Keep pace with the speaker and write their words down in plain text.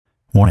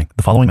Warning,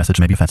 the following message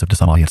may be offensive to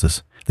some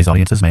audiences. These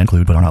audiences may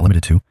include, but are not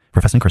limited to,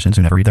 professing Christians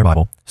who never read their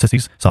Bible,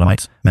 sissies,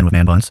 sodomites, men with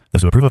man buns,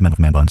 those who approve of men with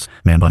man buns,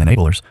 man bun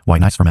enablers, white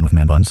knights for men with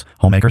man buns,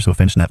 homemakers who have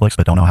finished Netflix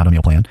but don't know how to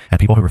meal plan, and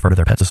people who refer to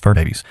their pets as fur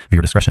babies.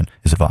 Viewer discretion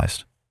is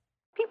advised.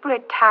 People are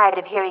tired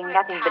of hearing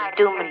nothing but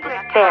doom and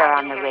despair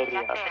on the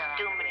radio.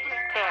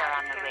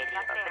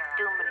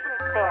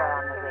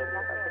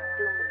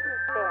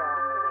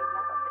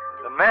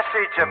 The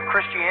message of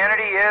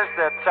Christianity is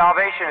that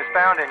salvation is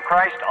found in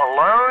Christ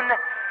alone,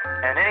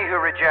 and any who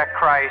reject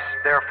Christ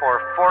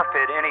therefore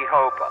forfeit any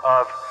hope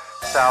of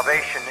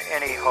salvation,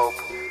 any hope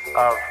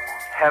of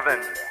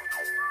heaven.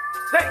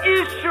 The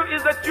issue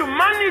is that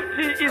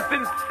humanity is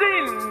in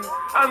sin,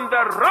 and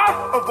the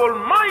wrath of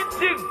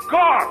Almighty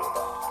God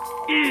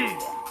is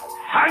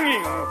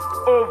hanging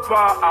over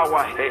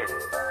our heads.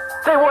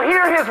 They will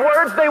hear his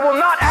words, they will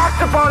not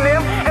act upon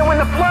them, and when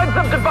the floods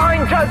of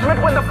divine judgment,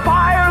 when the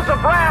fires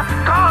of wrath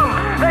come,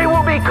 they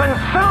will be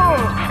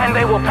consumed and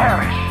they will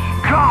perish.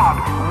 God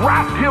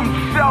wrapped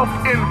himself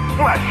in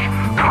flesh,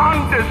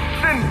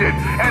 condescended,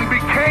 and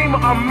became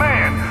a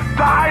man,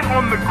 died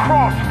on the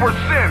cross for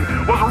sin,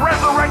 was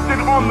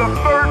resurrected on the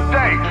third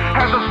day,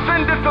 has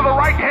ascended to the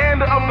right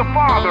hand of the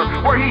Father,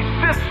 where he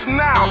sits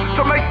now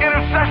to make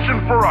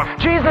intercession for us.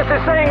 Jesus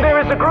is saying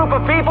there is a group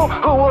of people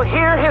who will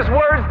hear his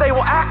words, they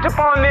will act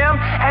upon them,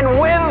 and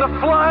when the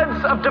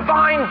floods of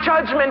divine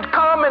judgment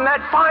come in that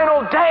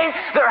final day,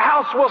 their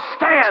house will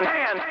stand.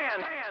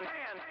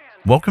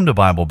 Welcome to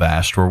Bible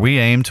Bashed, where we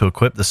aim to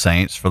equip the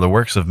saints for the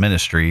works of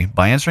ministry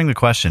by answering the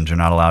questions you're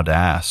not allowed to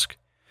ask.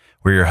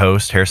 We're your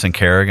hosts, Harrison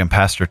Carrig and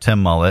Pastor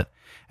Tim Mullet,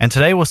 and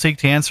today we'll seek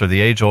to answer the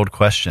age-old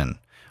question: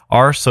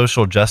 are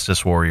social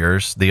justice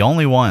warriors the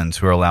only ones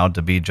who are allowed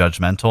to be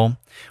judgmental,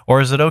 or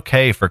is it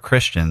okay for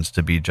Christians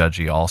to be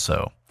judgy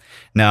also?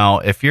 Now,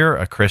 if you're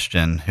a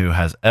Christian who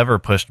has ever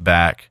pushed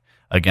back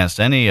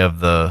against any of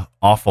the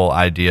awful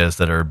ideas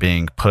that are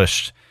being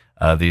pushed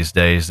these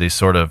days, these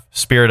sort of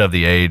spirit of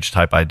the age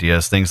type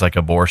ideas, things like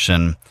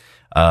abortion,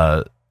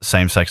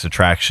 same-sex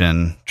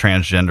attraction,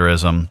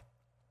 transgenderism.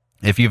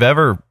 If you've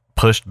ever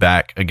pushed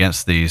back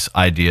against these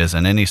ideas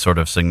in any sort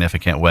of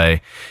significant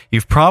way,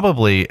 you've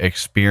probably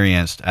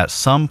experienced at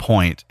some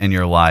point in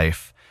your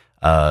life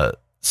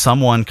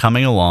someone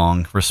coming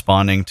along,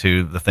 responding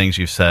to the things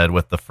you said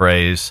with the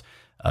phrase,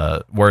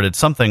 worded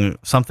something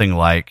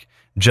like,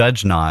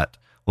 "Judge not,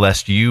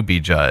 lest you be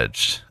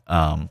judged."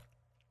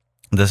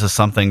 This is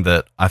something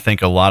that I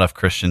think a lot of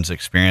Christians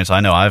experience. I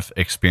know I've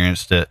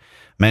experienced it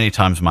many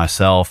times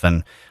myself,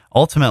 and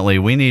ultimately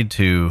we need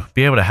to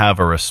be able to have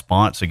a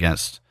response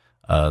against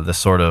this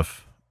sort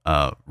of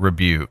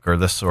rebuke or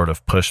this sort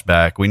of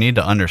pushback. We need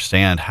to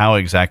understand how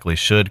exactly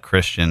should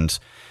Christians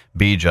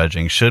be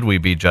judging. Should we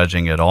be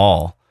judging at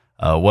all?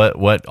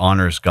 What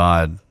honors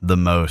God the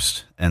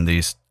most in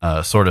these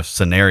sort of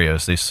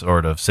scenarios, these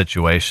sort of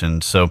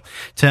situations? So,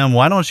 Tim,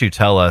 why don't you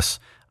tell us,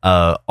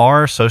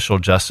 are social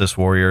justice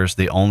warriors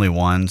the only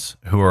ones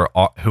who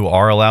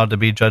are allowed to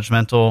be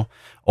judgmental,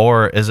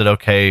 or is it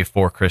okay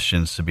for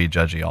Christians to be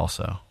judgy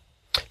also?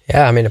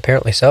 Yeah, I mean,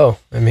 apparently so.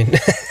 I mean,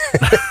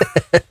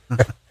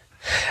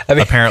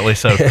 apparently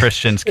so.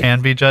 Christians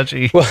can be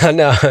judgy. Well,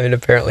 no, I mean,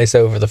 apparently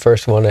so for the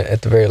first one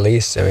at the very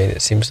least. I mean,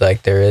 it seems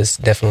like there is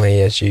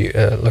definitely, as you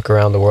look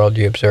around the world,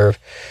 you observe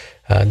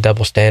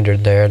double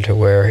standard there, to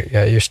where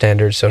your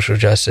standard social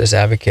justice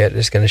advocate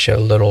is going to show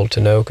little to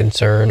no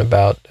concern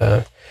about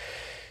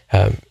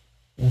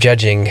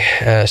judging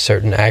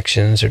certain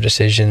actions or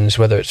decisions,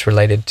 whether it's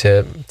related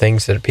to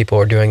things that people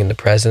are doing in the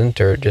present,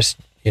 or just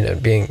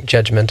being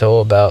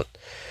judgmental about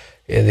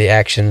the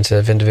actions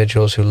of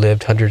individuals who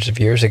lived hundreds of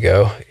years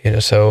ago.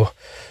 So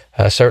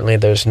certainly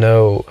there's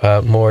no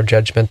more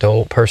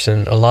judgmental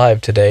person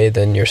alive today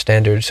than your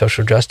standard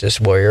social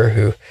justice warrior,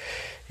 who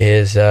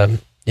is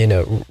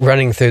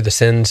running through the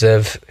sins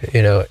of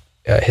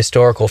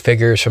historical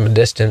figures from a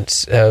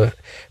distance. Not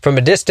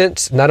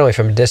only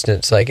from a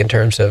distance, like in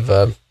terms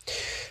of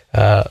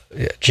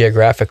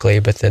geographically,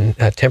 but then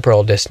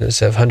temporal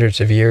distance of hundreds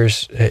of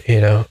years,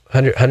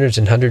 hundreds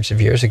and hundreds of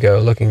years ago,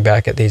 looking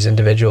back at these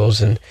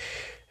individuals and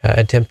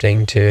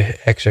attempting to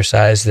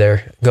exercise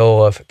their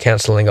goal of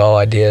canceling all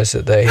ideas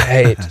that they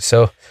hate.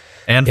 So,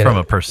 and from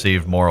a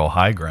perceived moral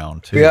high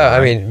ground too. Yeah,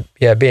 right? I mean,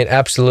 being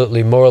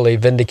absolutely morally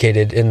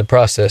vindicated in the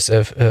process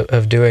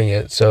of doing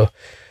it. So,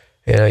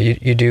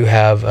 you do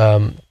have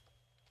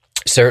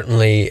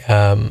certainly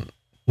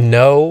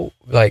no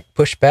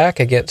pushback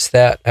against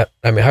that.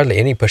 I mean, hardly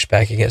any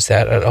pushback against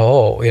that at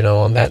all,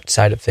 on that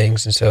side of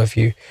things. And so if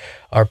you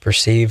are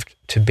perceived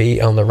to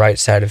be on the right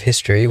side of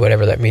history,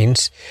 whatever that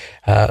means,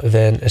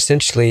 then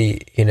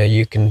essentially,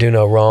 you can do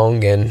no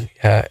wrong, and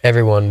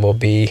everyone will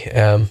be,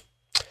 at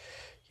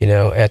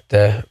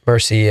the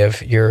mercy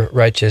of your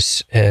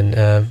righteous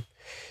and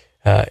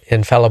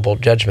infallible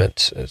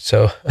judgments.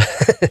 So,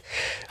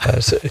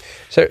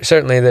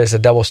 certainly there's a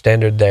double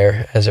standard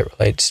there as it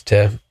relates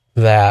to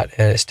that,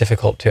 and it's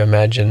difficult to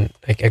imagine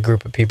a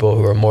group of people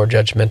who are more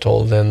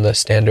judgmental than the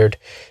standard,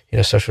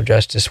 social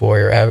justice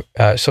warrior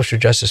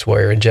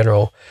in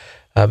general.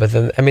 But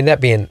then, I mean,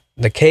 that being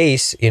the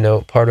case,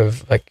 part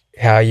of like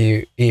how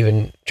you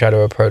even try to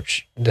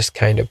approach this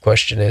kind of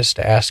question is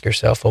to ask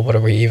yourself, well, what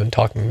are we even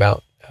talking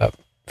about,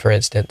 for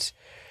instance?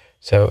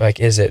 So, like,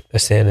 is it a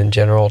sin in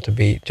general to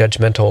be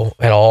judgmental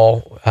at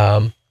all?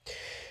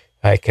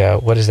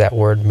 What does that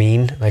word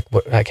mean?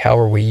 Like, how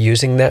are we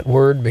using that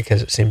word?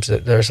 Because it seems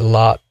that there's a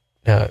lot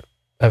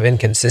of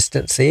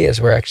inconsistency as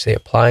we're actually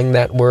applying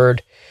that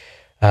word.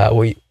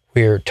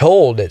 We're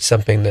told it's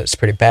something that's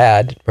pretty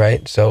bad,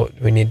 right? So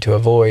we need to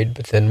avoid,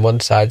 but then one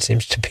side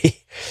seems to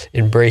be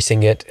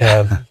embracing it,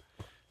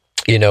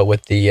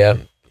 with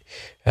the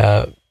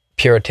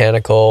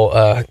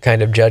puritanical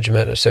kind of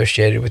judgment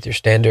associated with your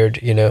standard,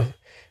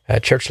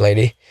 church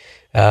lady,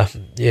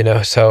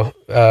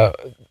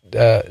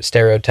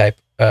 stereotype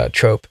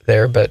trope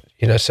there. But,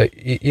 so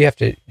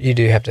you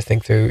do have to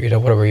think through,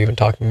 what are we even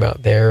talking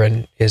about there?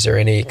 And is there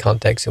any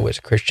context in which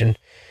a Christian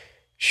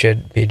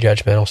should be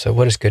judgmental? So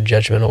what is good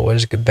judgmental? What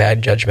is good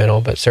bad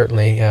judgmental? But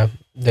certainly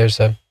there's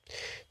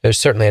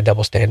certainly a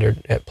double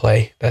standard at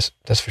play. That's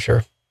for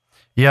sure.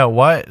 Yeah.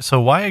 Why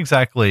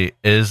exactly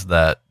is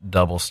that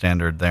double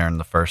standard there in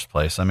the first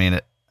place? I mean,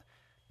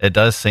 it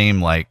does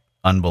seem like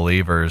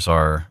unbelievers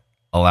are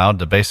allowed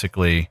to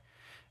basically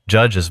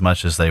judge as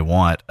much as they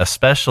want,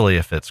 especially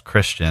if it's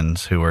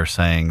Christians who are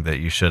saying that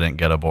you shouldn't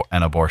get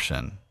an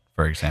abortion,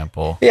 for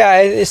example. Yeah,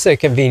 it's a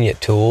convenient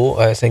tool,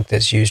 I think,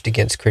 that's used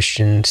against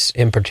Christians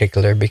in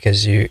particular,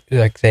 because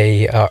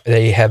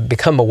they have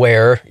become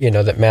aware,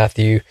 that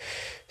Matthew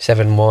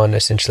 7:1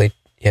 essentially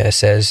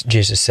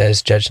Jesus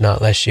says, "Judge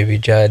not, lest you be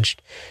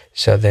judged."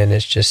 So then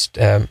it's just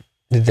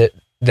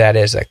that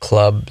is a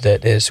club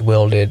that is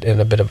wielded in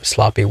a bit of a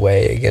sloppy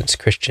way against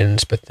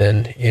Christians. But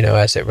then,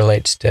 as it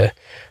relates to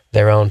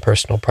their own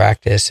personal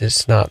practice,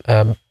 it's not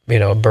a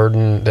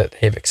burden that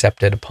they've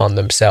accepted upon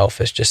themselves.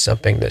 It's just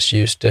something that's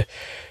used to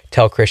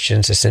tell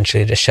Christians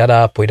essentially to shut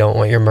up. We don't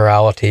want your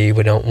morality.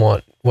 We don't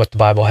want what the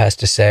Bible has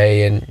to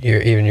say. And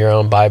even your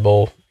own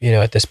Bible,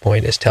 at this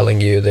point is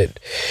telling you that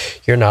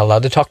you're not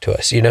allowed to talk to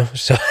us,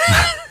 So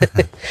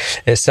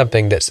it's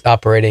something that's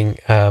operating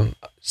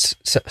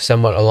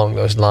somewhat along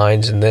those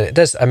lines. And then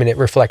it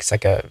reflects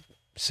like a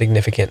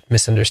significant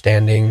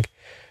misunderstanding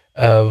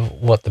of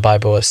what the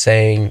Bible is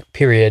saying,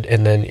 period.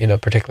 And then,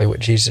 particularly what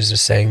Jesus is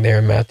saying there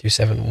in Matthew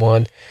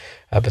 7:1.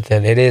 But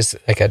then it is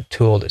like a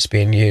tool that's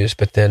being used.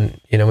 But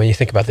then, when you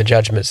think about the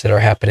judgments that are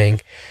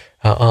happening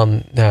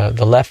on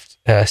the left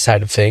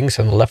side of things,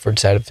 on the leftward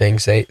side of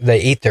things, they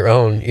eat their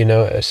own,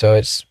 so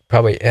it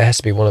has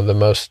to be one of the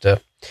most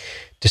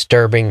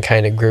disturbing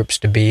kind of groups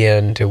to be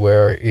in, to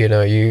where,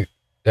 you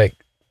like,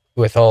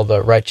 with all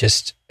the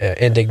righteous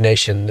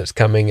indignation that's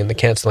coming and the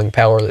canceling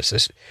power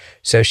that's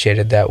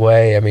associated that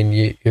way. I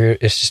mean,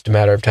 it's just a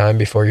matter of time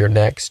before you're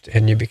next,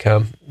 and you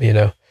become,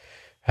 the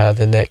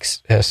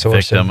next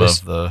source victim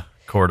of the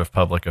court of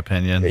public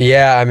opinion.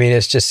 Yeah, I mean,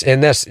 it's just,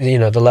 and that's,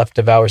 the left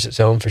devours its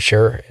own for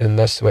sure, and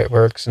that's the way it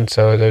works. And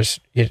so there's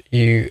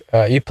you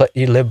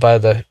live by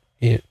the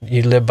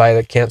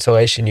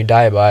cancellation, you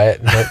die by it,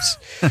 and that's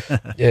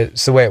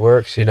it's the way it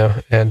works,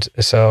 And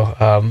so,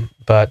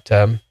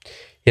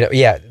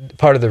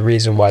 part of the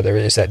reason why there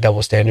is that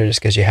double standard is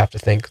because you have to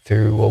think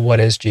through, well, what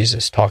is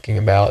Jesus talking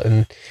about?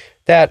 And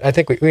that, I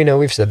think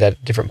we've said that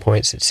at different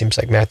points. It seems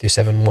like Matthew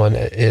 7:1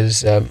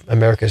 is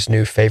America's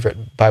new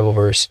favorite Bible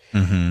verse.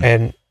 Mm-hmm.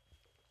 And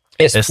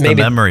it's maybe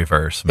the memory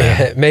verse,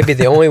 man. Maybe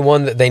the only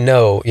one that they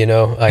know, they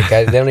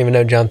don't even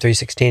know John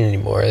 3:16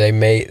 anymore. That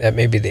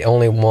may be the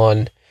only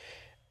one.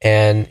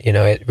 And,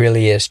 it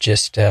really is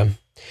just,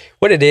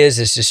 what it is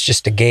it's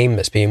just a game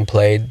that's being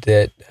played,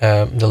 that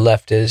the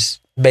left is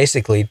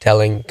basically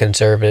telling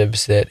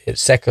conservatives that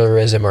it's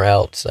secularism or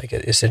else, like,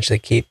 essentially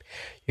keep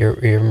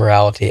your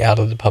morality out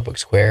of the public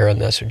square. And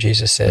that's what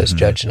Jesus says, mm-hmm.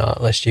 Judge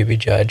not, lest you be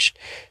judged.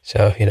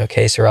 So,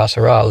 que sera,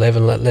 sera, live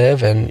and let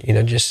live, and,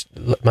 just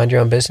mind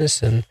your own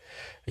business, and,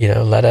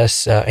 let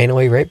us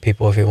anally rape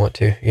people if we want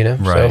to,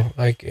 Right.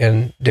 So,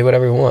 and do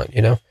whatever we want,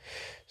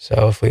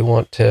 So if we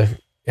want to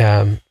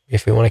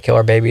kill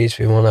our babies,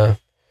 we want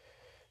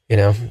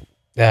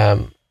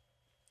to,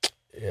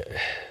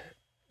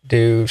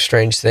 do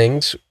strange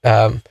things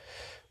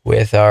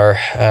with our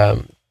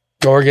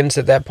organs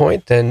at that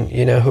point, then,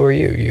 who are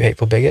you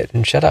hateful bigot,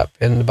 and shut up.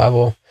 And the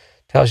Bible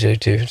tells you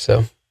to.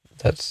 So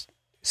that's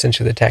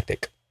essentially the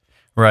tactic.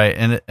 Right.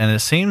 And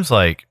it seems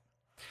like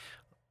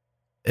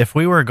if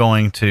we were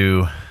going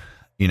to,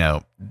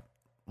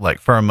 like,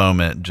 for a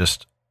moment,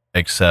 just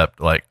accept,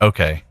 like,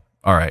 okay,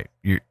 all right,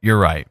 you're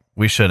right,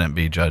 we shouldn't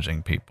be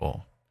judging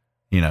people.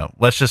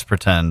 Let's just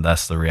pretend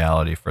that's the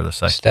reality for the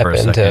second. Step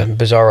into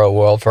bizarro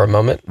world for a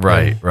moment.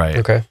 Right.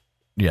 Okay.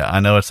 Yeah, I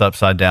know it's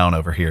upside down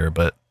over here,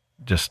 but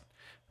just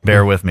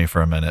bear with me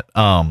for a minute.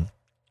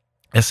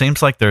 It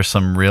seems like there's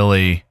some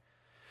really,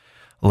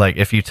 like,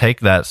 if you take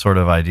that sort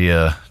of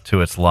idea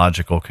to its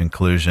logical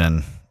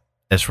conclusion,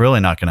 it's really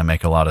not going to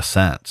make a lot of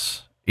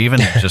sense, even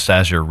just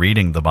as you're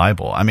reading the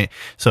Bible. I mean,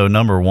 so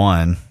number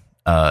one,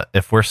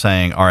 if we're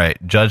saying, all right,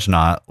 judge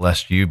not,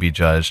 lest you be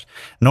judged,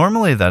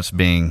 normally that's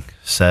being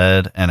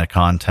said in a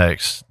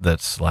context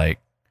that's like,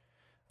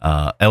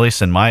 at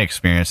least in my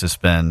experience, it's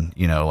been,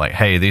 like,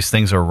 hey, these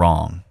things are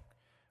wrong.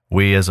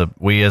 We as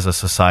a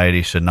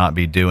society should not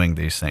be doing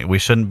these things. We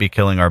shouldn't be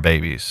killing our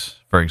babies,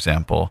 for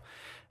example.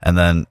 And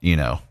then,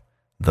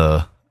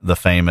 the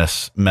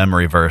famous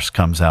memory verse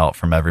comes out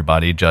from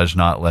everybody, judge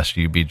not lest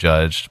you be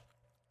judged.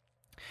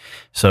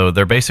 So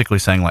they're basically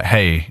saying, like,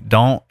 hey,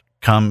 don't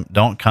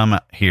come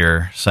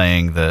here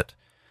saying that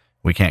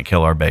we can't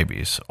kill our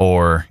babies,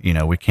 or,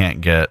 we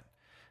can't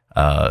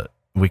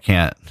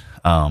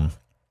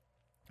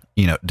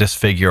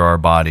disfigure our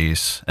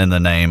bodies in the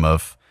name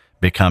of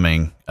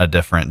becoming a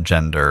different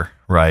gender,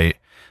 right?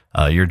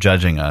 You're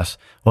judging us.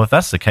 Well, if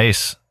that's the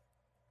case,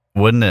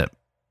 wouldn't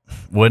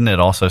it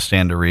also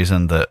stand to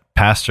reason that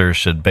pastors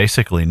should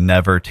basically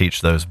never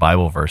teach those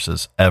Bible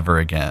verses ever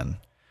again?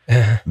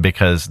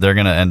 Because they're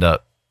going to end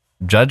up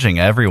judging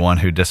everyone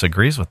who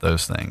disagrees with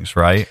those things,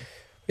 right?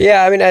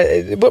 Yeah, I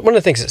mean, one of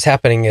the things that's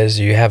happening is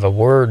you have a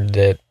word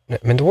the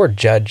word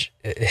judge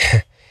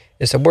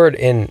is a word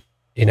in,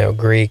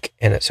 Greek,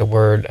 and it's a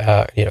word,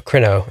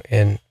 krino.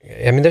 And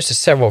there's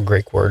several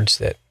Greek words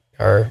that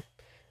are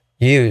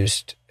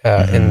used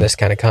in this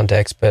kind of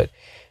context, but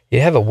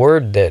you have a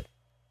word that,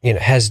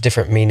 has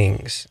different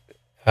meanings.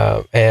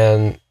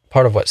 And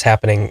part of what's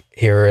happening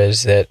here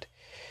is that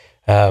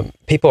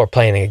people are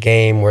playing a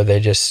game where they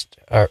just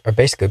are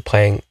basically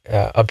playing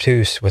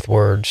obtuse with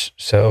words.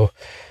 So,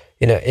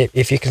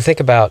 if you can think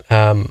about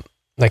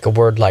like a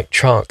word like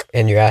trunk,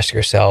 and you ask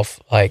yourself,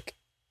 like,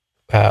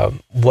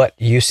 what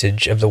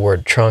usage of the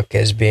word trunk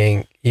is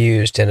being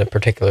used in a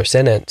particular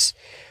sentence,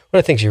 one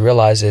of the things you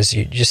realize is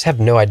you just have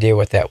no idea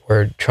what that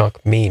word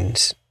trunk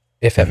means,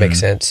 if that makes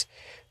sense,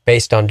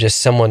 based on just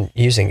someone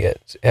using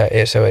it.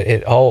 So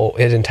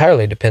it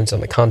entirely depends on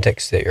the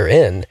context that you're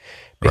in,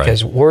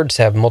 because words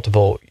have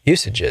multiple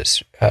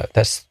usages.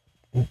 That's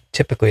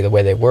typically the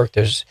way they work.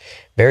 There's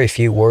very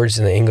few words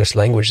in the English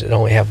language that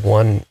only have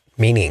one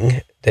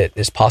meaning that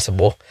is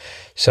possible.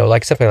 So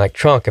like something like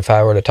trunk, if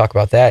I were to talk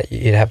about that,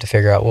 you'd have to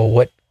figure out, well,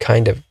 what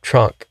kind of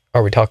trunk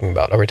are we talking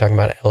about? Are we talking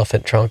about an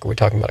elephant trunk? Are we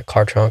talking about a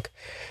car trunk?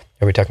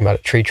 Are we talking about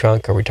a tree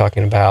trunk? Are we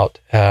talking about,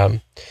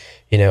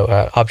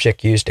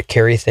 object used to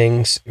carry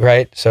things,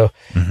 right? So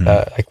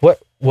like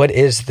what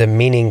is the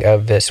meaning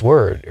of this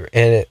word?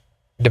 And it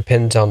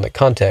depends on the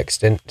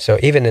context. And so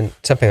even in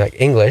something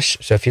like English,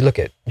 so if you look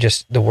at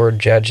just the word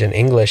judge in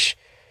English,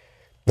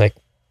 like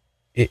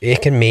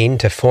it can mean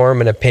to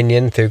form an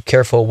opinion through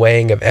careful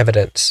weighing of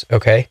evidence,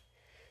 okay?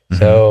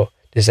 So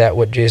is that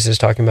what Jesus is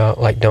talking about?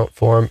 Like, don't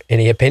form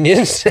any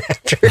opinions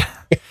after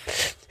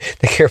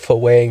the careful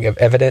weighing of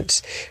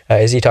evidence?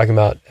 Is he talking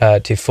about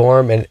to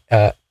form an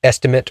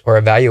estimate or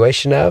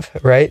evaluation of,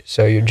 right?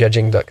 So you're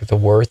judging the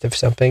worth of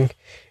something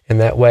in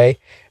that way.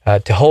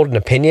 To hold an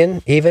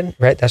opinion even,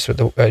 right? That's what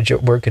the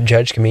word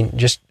judge can mean,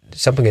 just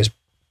something as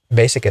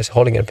basic as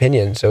holding an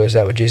opinion. So is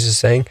that what Jesus is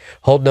saying?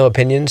 Hold no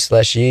opinions,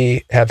 lest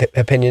ye have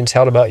opinions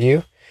held about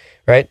you,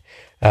 right?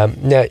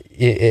 Now,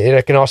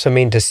 it can also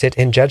mean to sit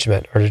in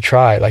judgment, or to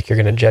try, like you're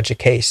going to judge a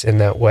case in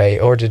that way,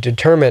 or to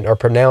determine or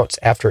pronounce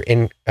after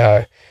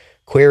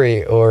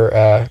query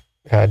or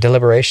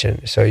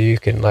deliberation. So you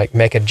can like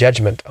make a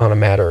judgment on a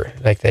matter,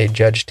 like they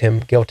judged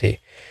him guilty.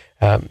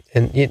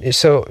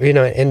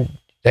 And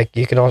like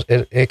you can also,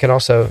 it can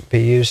also be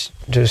used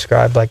to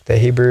describe like the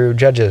Hebrew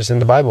judges in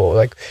the Bible.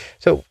 Like,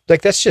 so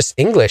like that's just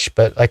English,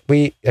 but like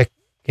these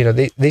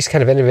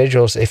kind of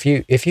individuals, if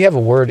you have a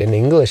word in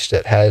English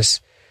that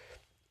has,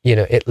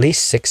 at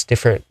least 6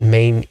 different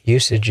main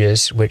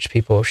usages, which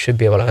people should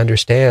be able to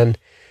understand,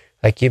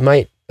 like you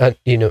might,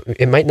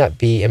 it might not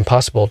be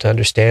impossible to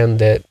understand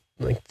that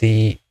like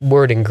the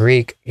word in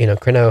Greek,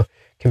 krino,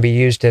 can be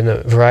used in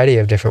a variety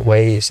of different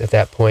ways at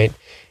that point.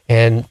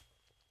 And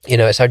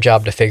it's our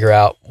job to figure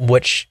out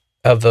which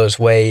of those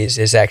ways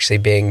is actually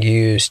being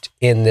used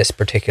in this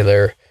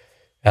particular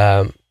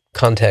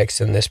context,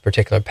 in this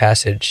particular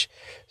passage.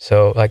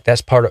 So, like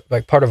that's part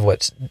of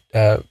what's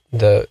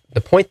the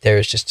point there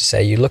is just to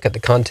say you look at the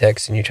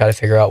context and you try to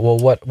figure out, well,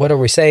 what are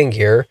we saying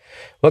here?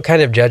 What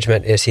kind of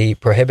judgment is he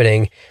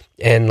prohibiting?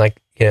 And like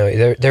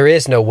there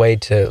is no way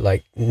to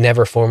like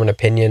never form an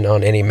opinion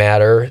on any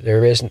matter.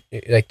 There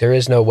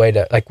is no way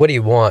to like. What do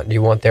you want? Do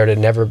you want there to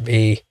never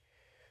be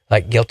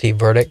like guilty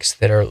verdicts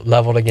that are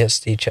leveled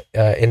against each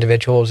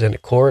individuals in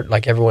court,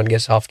 like everyone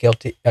gets off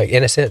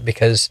innocent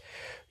because,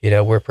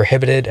 we're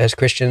prohibited as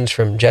Christians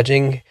from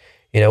judging?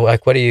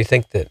 Like what do you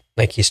think that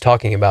like he's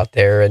talking about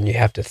there? And you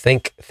have to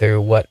think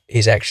through what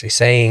he's actually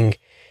saying.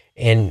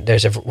 And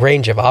there's a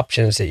range of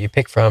options that you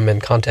pick from,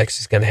 and context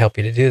is going to help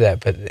you to do that.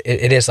 But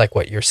it is like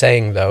what you're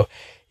saying, though.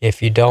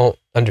 If you don't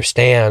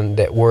understand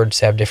that words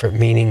have different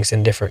meanings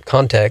in different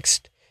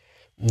contexts,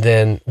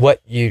 then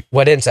what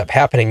ends up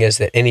happening is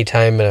that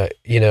anytime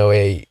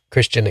a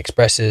Christian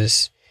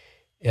expresses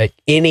like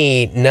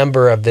any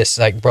number of this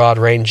like broad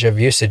range of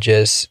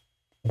usages,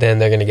 then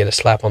they're going to get a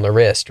slap on the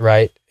wrist,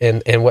 right?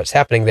 And what's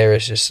happening there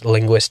is just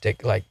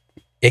linguistic like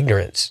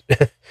ignorance.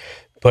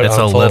 It's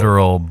a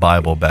literal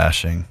Bible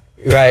bashing,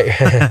 right?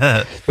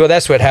 Well,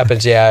 that's what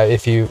happens. Yeah,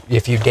 if you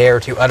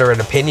dare to utter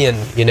an opinion,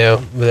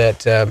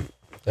 that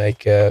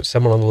like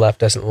someone on the left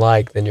doesn't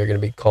like, then you're going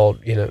to be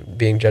called,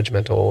 being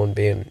judgmental and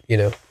being,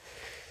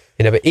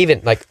 but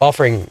even like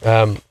offering,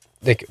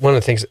 like one of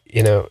the things,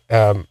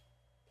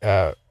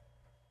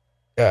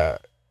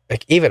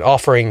 like even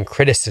offering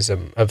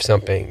criticism of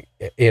something,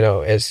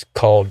 is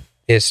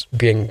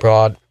being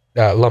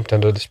lumped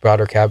under this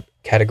broader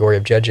category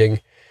of judging.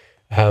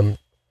 And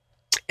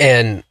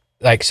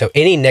like, so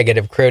any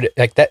negative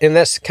like that, and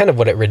that's kind of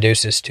what it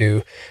reduces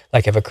to.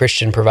 Like if a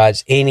Christian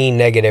provides any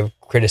negative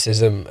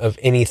criticism of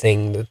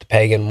anything that the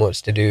pagan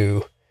wants to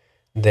do,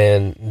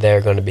 then they're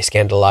going to be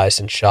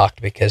scandalized and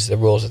shocked, because the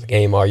rules of the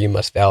game are you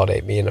must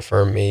validate me and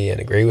affirm me and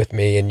agree with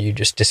me, and you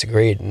just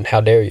disagreed, and how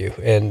dare you?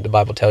 And the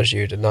Bible tells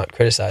you to not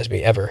criticize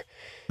me ever,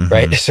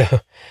 right?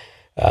 So,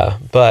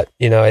 but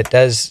it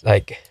does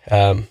like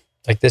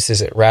this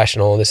isn't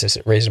rational, this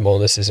isn't reasonable,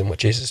 this isn't what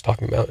Jesus is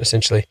talking about,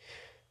 essentially.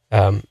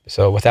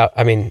 So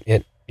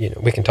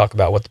we can talk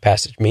about what the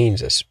passage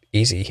means. It's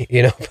easy,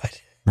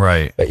 but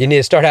right. But you need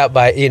to start out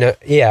by,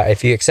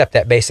 if you accept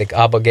that basic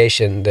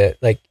obligation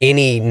that like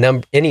any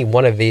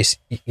one of these,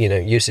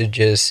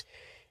 usages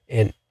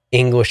in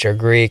English or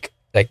Greek,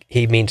 like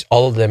he means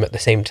all of them at the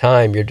same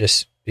time, you're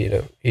just,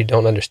 you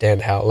don't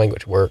understand how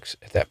language works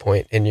at that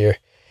point. And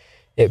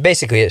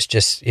it's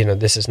just,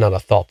 this is not a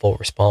thoughtful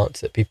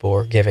response that people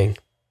are giving.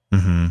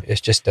 Mm-hmm.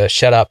 It's just a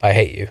shut up, I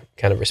hate you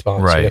kind of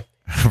response. Right.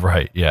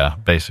 Right. Yeah.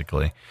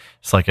 Basically,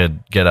 it's like a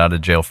get out of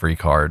jail free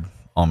card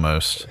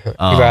almost.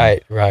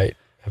 Right.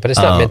 But it's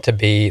not meant to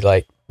be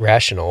like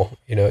rational.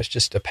 It's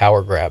just a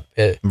power grab.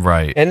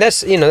 Right. And that's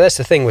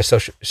the thing with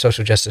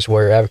social justice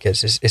warrior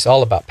advocates is it's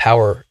all about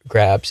power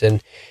grabs,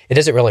 and it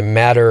doesn't really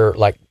matter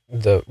like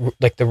the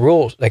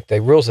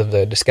rules of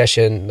the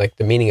discussion, like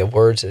the meaning of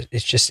words.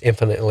 It's just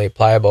infinitely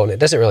pliable, and it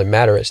doesn't really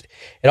matter. It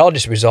all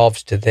just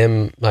resolves to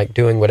them like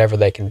doing whatever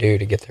they can do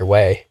to get their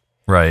way.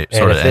 Right, and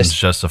sort of ends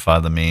justify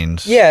the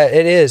means. Yeah,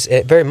 it is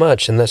very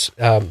much, and that's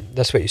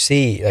what you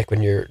see like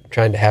when you're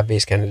trying to have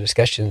these kind of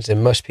discussions.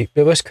 And most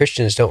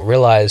Christians don't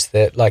realize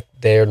that like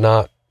they're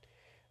not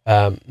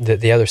that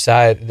the other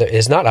side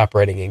is not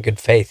operating in good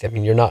faith. I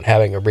mean, you're not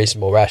having a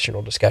reasonable,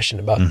 rational discussion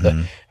about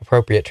the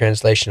appropriate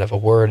translation of a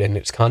word in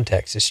its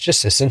context. It's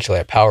just essentially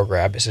a power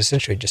grab. It's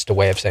essentially just a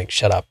way of saying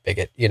 "shut up,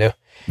 bigot."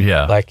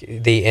 Yeah, like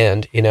the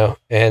end.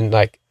 And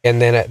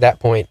then at that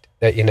point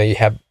that you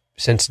have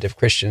sensitive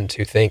Christians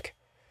who think,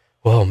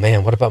 "Whoa,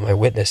 man, what about my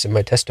witness and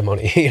my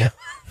testimony?"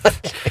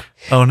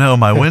 Oh no,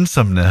 my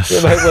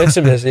winsomeness. My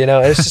winsomeness.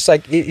 It's just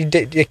like you have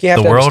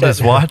the to world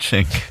is understand.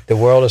 watching. The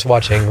world is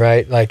watching,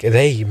 right? Like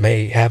they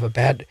may have a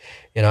bad.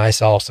 I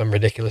saw some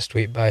ridiculous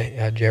tweet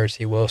by Jared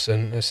C.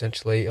 Wilson,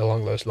 essentially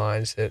along those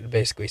lines, that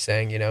basically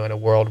saying, in a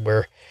world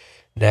where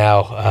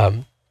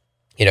now,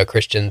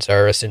 Christians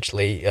are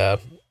essentially,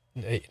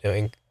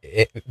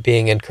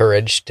 being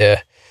encouraged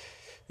to.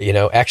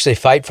 Actually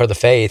fight for the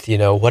faith.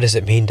 What does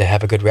it mean to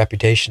have a good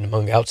reputation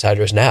among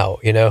outsiders now?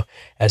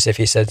 As if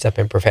he said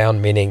something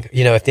profound, meaning,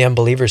 if the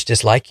unbelievers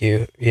dislike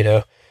you,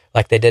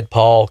 like they did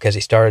Paul because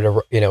he started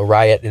a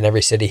riot in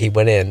every city he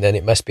went in, then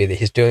it must be that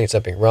he's doing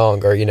something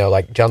wrong. Or,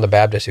 like John the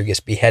Baptist who gets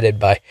beheaded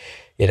by,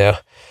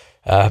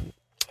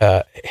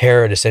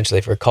 Herod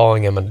essentially for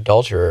calling him an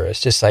adulterer. It's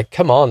just like,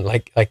 come on,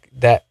 like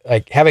that,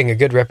 like having a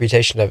good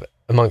reputation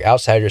among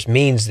outsiders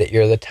means that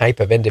you're the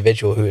type of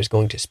individual who is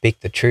going to speak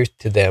the truth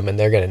to them, and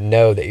they're going to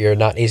know that you're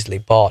not easily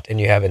bought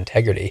and you have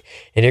integrity,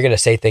 and you're going to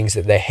say things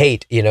that they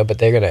hate, but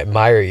they're going to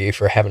admire you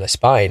for having a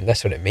spine.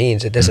 That's what it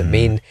means. It doesn't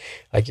mean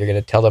like you're going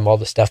to tell them all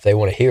the stuff they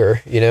want to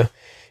hear,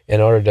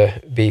 in order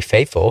to be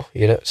faithful,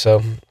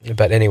 so,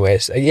 but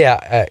anyways,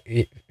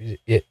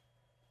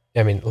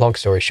 long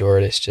story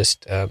short, it's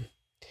just,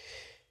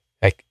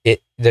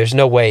 there's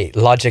no way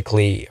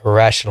logically or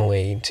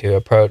rationally to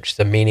approach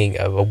the meaning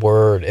of a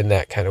word in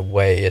that kind of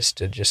way. Is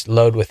to just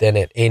load within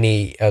it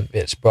any of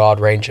its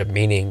broad range of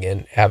meaning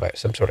and have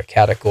some sort of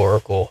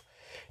categorical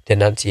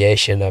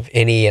denunciation of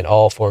any and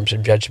all forms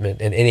of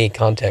judgment in any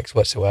context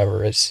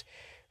whatsoever. It's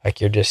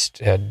like you're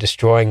just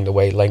destroying the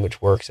way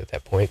language works at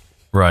that point.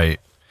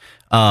 Right.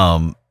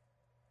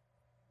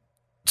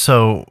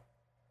 So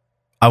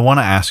I want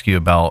to ask you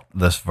about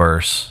this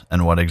verse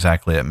and what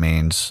exactly it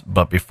means.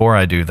 But before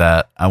I do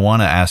that, I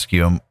want to ask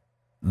you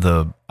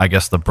the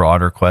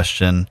broader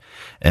question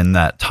in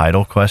that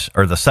title question,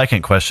 or the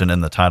second question in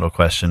the title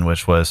question,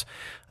 which was,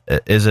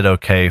 is it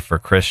okay for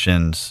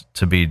Christians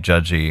to be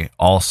judgy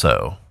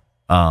also?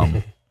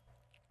 And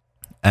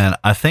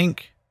I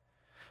think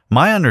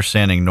my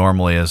understanding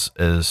normally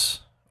is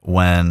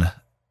when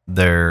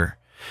we're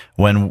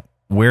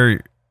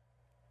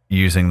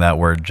using that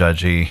word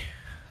judgy,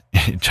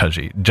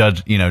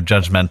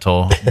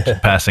 judgmental,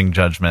 passing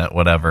judgment,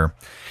 whatever,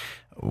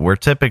 we're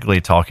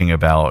typically talking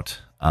about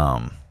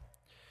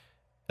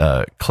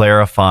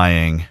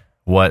clarifying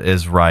what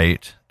is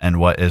right and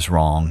what is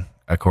wrong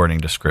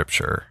according to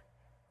Scripture,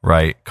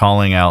 right?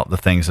 Calling out the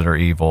things that are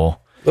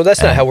evil. Well,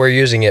 that's not how we're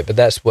using it, but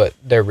that's what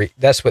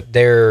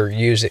they're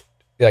using,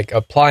 like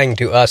applying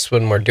to us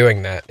when we're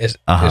doing that is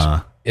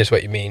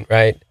what you mean,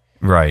 right?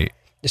 Right.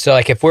 So,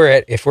 like if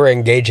we're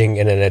engaging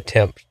in an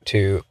attempt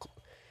to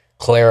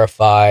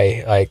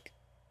clarify like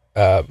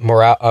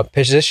a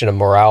position of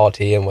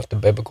morality and what the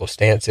biblical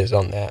stance is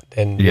on that,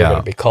 then you're going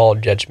to be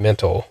called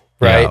judgmental,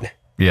 right?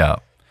 Yeah.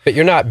 But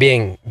you're not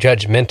being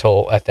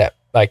judgmental at that,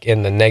 like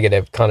in the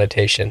negative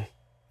connotation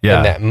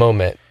in that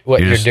moment.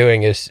 What you're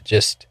doing is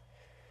just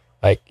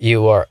like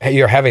you're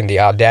having the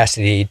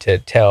audacity to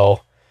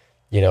tell,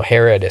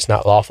 Herod, it's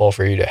not lawful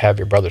for you to have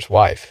your brother's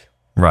wife.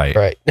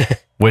 Right.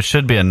 Which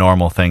should be a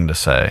normal thing to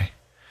say.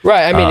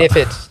 Right. I mean,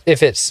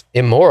 if it's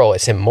immoral,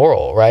 it's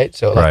immoral, right?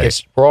 So like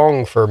it's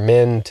wrong for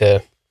men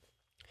to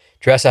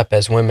dress up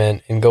as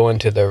women and go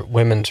into the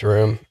women's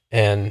room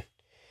and,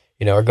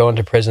 or go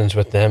into prisons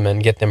with them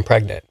and get them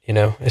pregnant.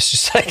 It's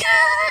just like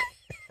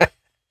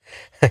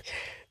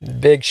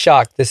big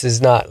shock. This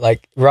is not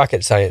like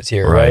rocket science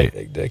here, right?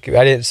 Like,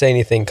 I didn't say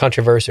anything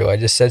controversial. I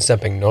just said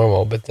something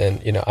normal, but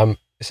then,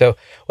 so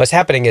what's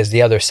happening is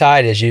the other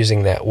side is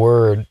using that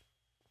word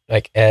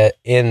like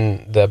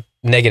in the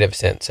negative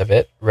sense of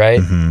it,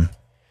 right? Mm-hmm.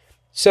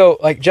 So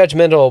like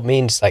judgmental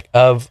means like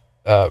of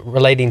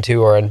relating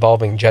to or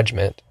involving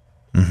judgment.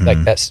 Mm-hmm.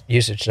 Like that's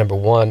usage number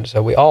one.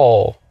 So we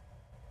all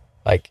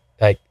like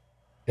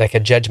a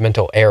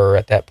judgmental error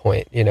at that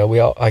point. We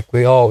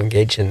all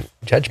engage in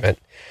judgment.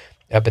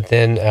 But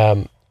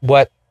then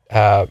what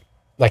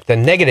like the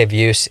negative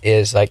use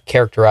is like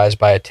characterized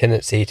by a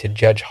tendency to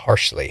judge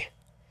harshly.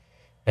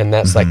 And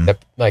that's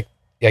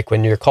like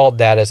when you're called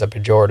that as a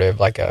pejorative,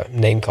 like a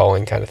name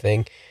calling kind of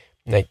thing,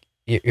 like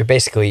you're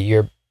basically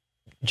you're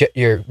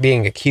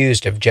being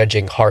accused of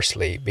judging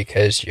harshly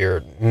because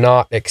you're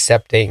not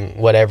accepting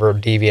whatever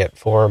deviant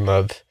form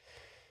of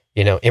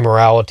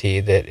immorality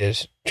that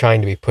is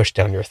trying to be pushed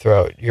down your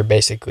throat. You're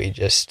basically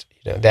just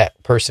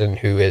that person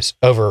who is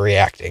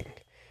overreacting,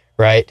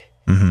 right?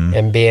 Mm-hmm.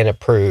 And being a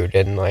prude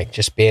and like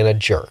just being a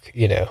jerk,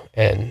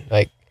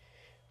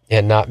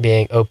 and not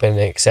being open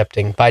and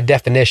accepting by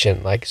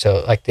definition. Like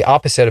the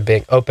opposite of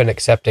being open,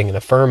 accepting, and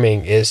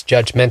affirming is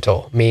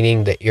judgmental,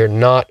 meaning that you're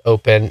not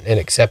open and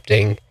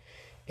accepting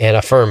and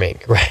affirming,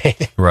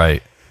 right?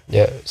 Right.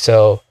 Yeah.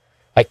 So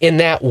like in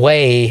that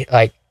way,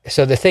 like,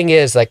 so the thing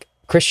is like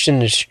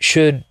Christians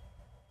should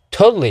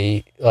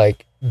totally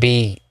like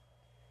be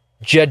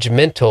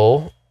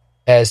judgmental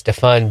as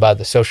defined by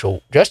the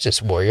social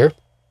justice warrior,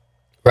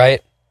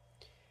 right?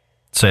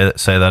 Say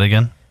that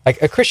again. Like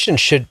a Christian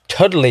should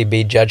totally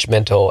be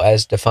judgmental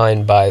as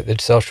defined by the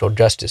social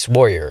justice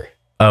warrior.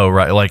 Oh,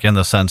 right. Like in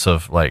the sense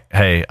of like,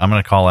 hey, I'm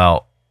going to call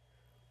out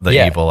the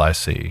evil I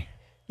see.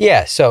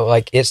 Yeah. So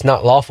like, it's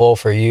not lawful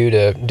for you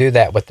to do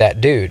that with that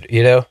dude,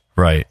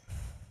 Right.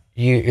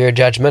 You're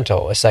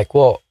judgmental. It's like,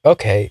 well,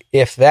 okay,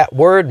 if that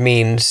word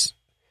means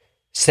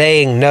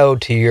saying no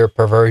to your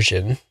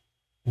perversion,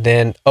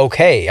 then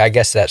okay, I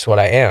guess that's what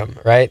I am,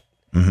 right?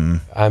 Mm-hmm.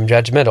 I'm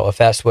judgmental if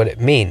that's what it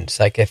means.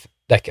 Like if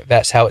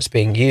that's how it's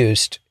being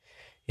used,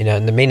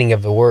 and the meaning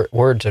of the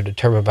words are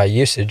determined by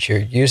usage, you're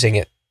using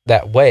it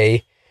that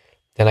way,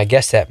 then I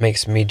guess that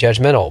makes me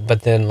judgmental.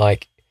 But then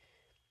like,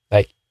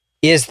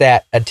 is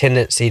that a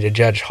tendency to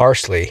judge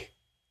harshly?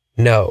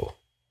 No,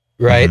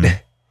 right? Mm-hmm.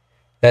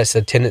 That's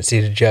a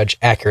tendency to judge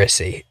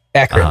accurately.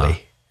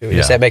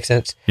 Does that make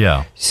sense?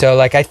 Yeah. So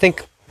like, I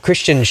think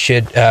Christians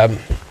should,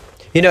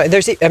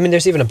 there's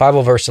even a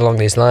Bible verse along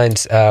these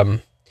lines.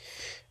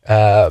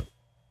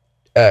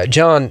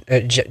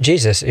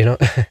 Jesus,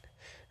 not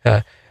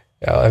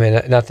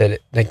that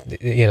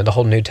the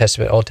whole New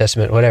Testament, Old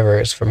Testament, whatever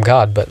is from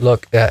God, but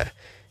look,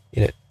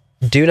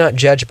 do not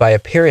judge by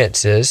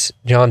appearances,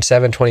 John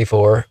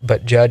 7:24,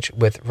 but judge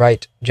with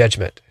right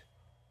judgment.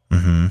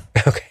 Mm-hmm.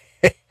 Okay.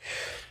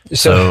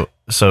 So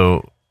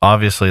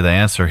obviously the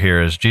answer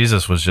here is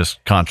Jesus was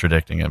just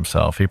contradicting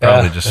himself. He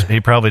probably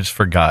just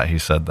forgot he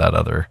said that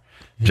other.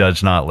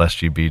 Judge not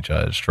lest you be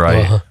judged,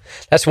 right? Uh-huh.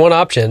 That's one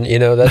option,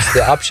 that's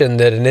the option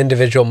that an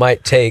individual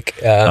might take.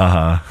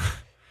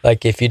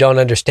 Like if you don't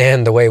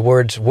understand the way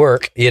words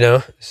work,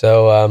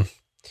 so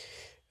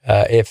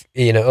if,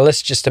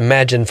 let's just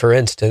imagine, for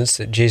instance,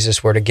 that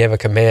Jesus were to give a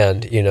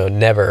command,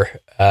 never,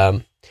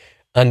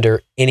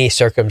 under any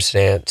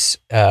circumstance,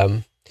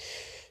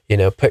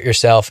 put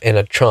yourself in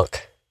a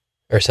trunk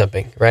or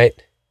something, right?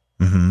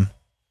 Mm-hmm.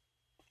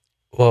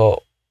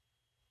 Well,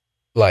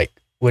 like,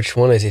 which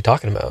one is he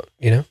talking about,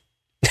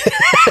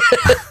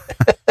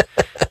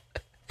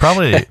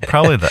 Probably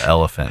the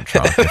elephant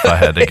trunk, if I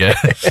had to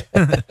guess.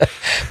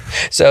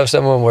 So if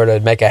someone were to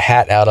make a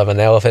hat out of an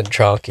elephant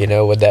trunk,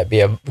 would that be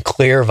a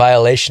clear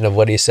violation of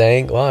what he's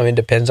saying? Well, I mean,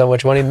 depends on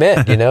which one he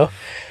meant,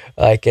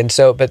 Like, and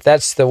so, but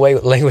that's the way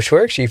language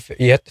works. You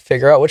have to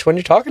figure out which one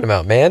you're talking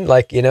about, man.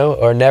 Like,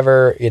 or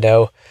never,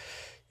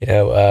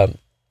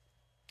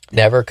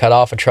 never cut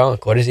off a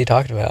trunk. What is he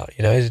talking about?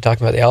 Is he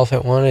talking about the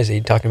elephant one? Is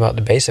he talking about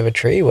the base of a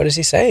tree? What is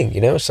he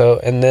saying? So,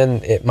 and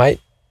then it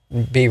might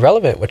be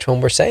relevant which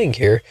one we're saying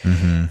here.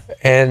 Mm-hmm.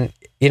 And,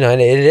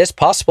 and it is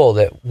possible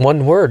that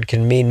one word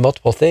can mean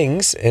multiple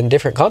things in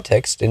different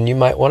contexts, and you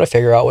might want to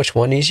figure out which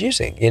one he's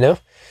using,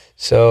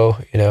 So,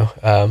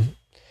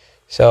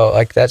 so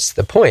like, that's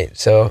the point.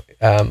 So,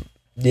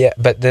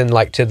 but then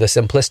like to the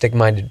simplistic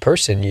minded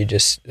person, you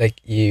just like,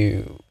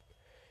 you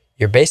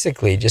you're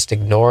basically just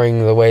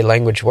ignoring the way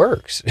language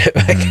works.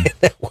 In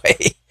that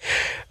way.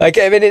 Like,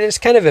 I mean, it's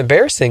kind of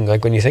embarrassing.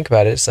 Like, when you think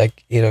about it, it's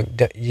like, you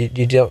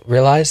don't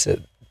realize that.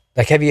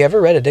 Like, have you ever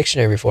read a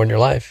dictionary before in your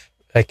life?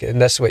 Like,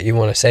 and that's what you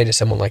want to say to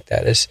someone like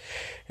that is,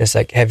 it's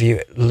like, have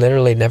you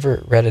literally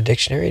never read a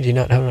dictionary? Do you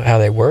not know how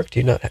they work? Do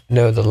you not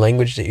know the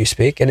language that you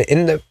speak? And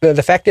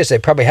the fact is, they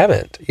probably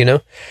haven't,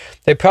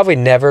 They probably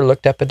never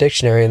looked up a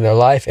dictionary in their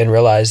life and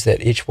realized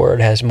that each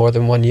word has more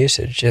than one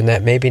usage, and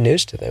that may be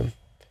news to them.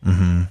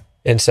 Mm-hmm.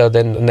 And so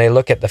then when they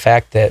look at the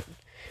fact that,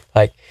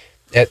 like,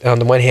 on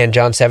the one hand,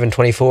 John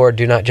 7:24,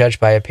 do not judge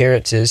by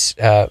appearances,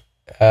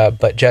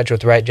 but judge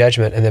with right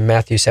judgment. And then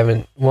Matthew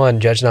 7:1,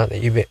 judge not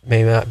that you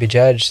may not be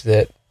judged,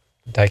 that,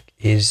 like,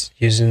 he's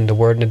using the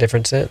word in a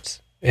different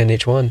sense in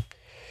each one.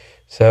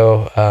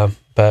 So,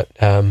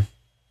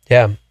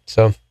 yeah.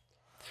 So,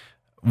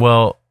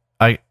 well,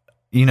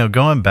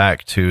 going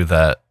back to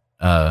that,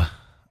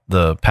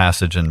 the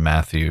passage in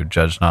Matthew,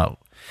 judge not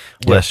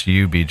lest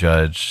you be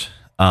judged.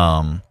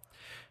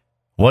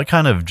 What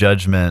kind of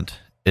judgment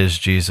is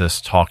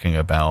Jesus talking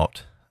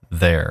about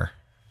there?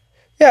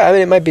 Yeah, I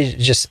mean, it might be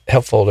just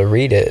helpful to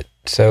read it.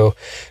 So,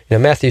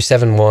 Matthew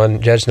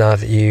 7:1, judge not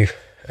that you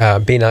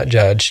be not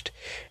judged.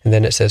 And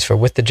then it says, for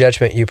with the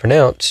judgment you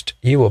pronounced,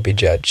 you will be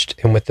judged.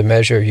 And with the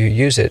measure you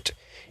use it,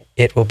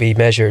 it will be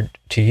measured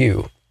to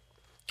you.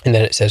 And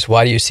then it says,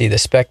 why do you see the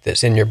speck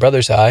that's in your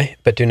brother's eye,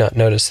 but do not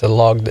notice the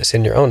log that's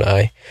in your own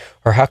eye?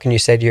 Or how can you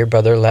say to your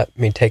brother, let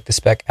me take the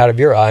speck out of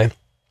your eye,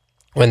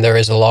 when there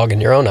is a log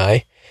in your own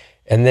eye?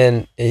 And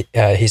then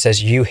he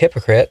says, you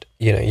hypocrite,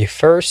 you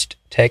first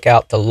take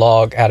out the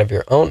log out of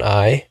your own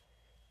eye,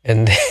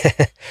 and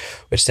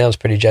which sounds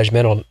pretty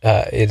judgmental.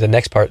 The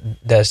next part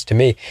does to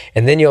me.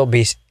 And then you'll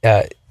be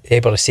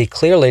able to see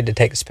clearly to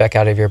take the speck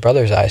out of your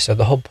brother's eye. So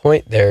the whole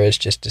point there is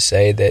just to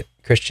say that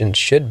Christians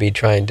should be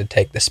trying to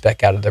take the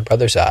speck out of their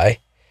brother's eye.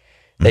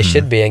 They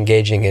should be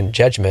engaging in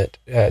judgment.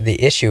 The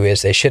issue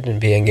is they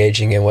shouldn't be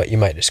engaging in what you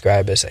might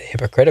describe as a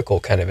hypocritical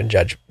kind of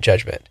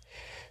judgment.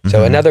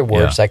 So in other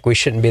words, like, we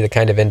shouldn't be the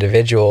kind of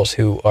individuals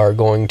who are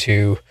going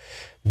to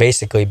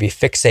basically be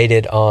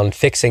fixated on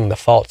fixing the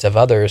faults of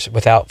others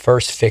without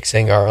first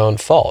fixing our own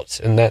faults.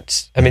 And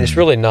that's, I mean, it's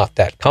really not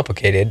that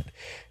complicated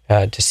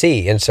to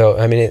see. And so,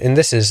 I mean, and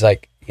this is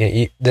like,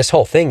 this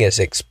whole thing is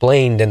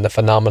explained in the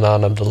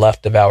phenomenon of the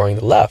left devouring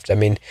the left. I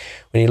mean,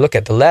 when you look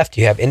at the left,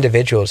 you have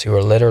individuals who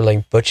are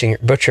literally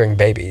butchering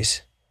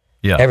babies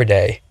every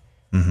day.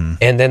 Mm-hmm.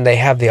 And then they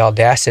have the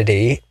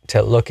audacity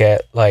to look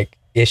at, like,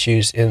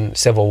 issues in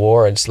civil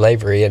war and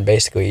slavery and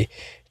basically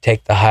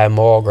take the high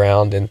moral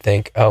ground and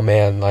think, oh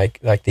man,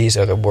 like these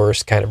are the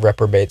worst kind of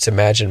reprobates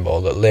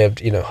imaginable that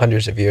lived,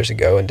 hundreds of years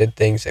ago and did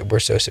things that we're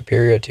so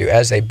superior to,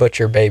 as they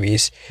butcher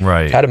babies,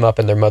 cut them up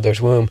in their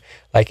mother's womb.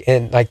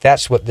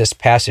 That's what this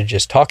passage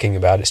is talking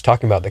about. It's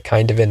talking about the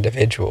kind of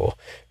individual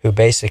who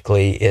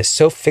basically is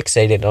so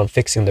fixated on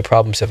fixing the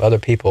problems of other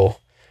people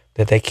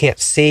that they can't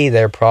see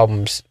their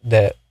problems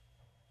that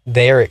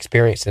they're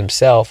experiencing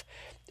themselves.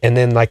 And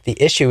then, like, the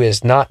issue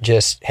is not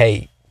just,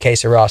 hey, que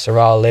sera,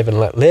 sera, live and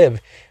let live.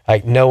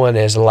 Like, no one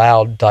is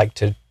allowed, like,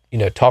 to,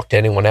 talk to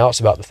anyone else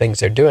about the things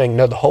they're doing.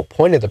 No, the whole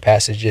point of the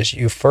passage is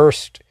you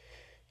first,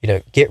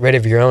 get rid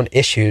of your own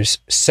issues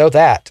so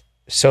that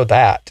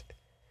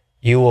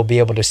you will be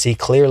able to see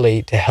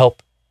clearly to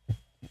help,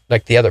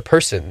 like, the other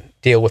person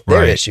deal with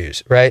their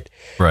issues, right?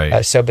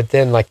 Right. But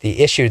then, like,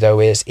 the issue, though,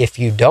 is if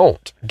you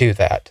don't do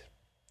that,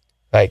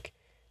 like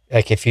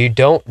if you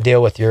don't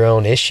deal with your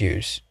own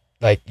issues,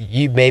 like,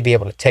 you may be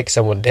able to take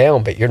someone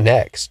down, but you're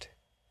next.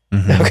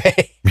 Mm-hmm.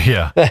 Okay.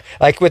 Yeah.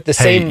 Like, with the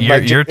same.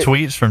 Your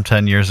tweets from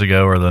 10 years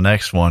ago or the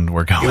next one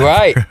we're going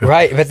through.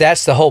 Right. But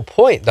that's the whole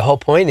point. The whole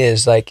point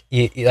is, like,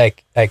 this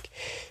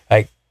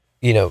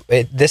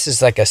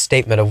is like a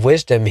statement of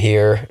wisdom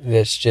here.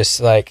 That's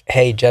just like,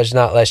 hey, judge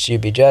not lest you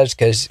be judged,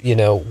 because,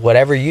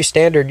 whatever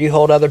standard you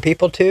hold other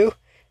people to,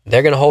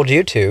 they're going to hold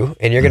you to,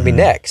 and you're going to be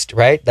next,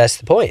 right? That's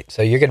the point.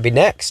 So you're going to be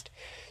next.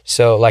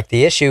 So, like,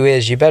 the issue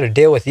is you better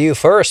deal with you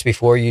first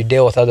before you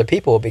deal with other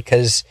people,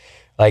 because,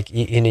 like,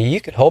 you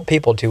could hold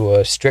people to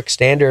a strict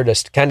standard, a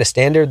kind of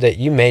standard that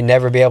you may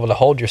never be able to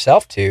hold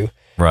yourself to.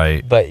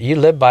 Right. But you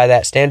live by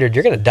that standard,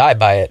 you're going to die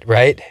by it,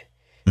 right?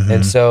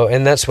 Mm-hmm.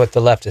 And that's what the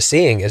left is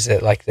seeing, is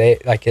that, like,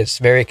 it's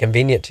very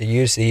convenient to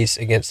use these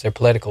against their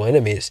political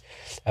enemies,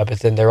 but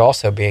then they're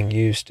also being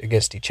used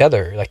against each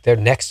other. Like, they're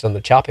next on the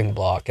chopping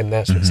block, and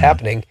that's what's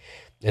happening.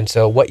 And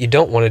so what you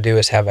don't want to do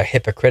is have a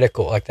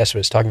hypocritical, like, that's what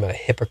it's talking about, a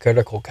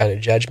hypocritical kind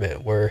of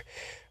judgment where,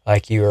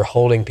 like, you are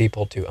holding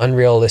people to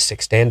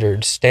unrealistic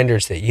standards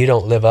that you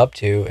don't live up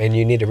to, and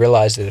you need to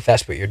realize that if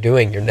that's what you're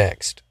doing, you're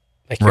next.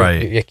 Like,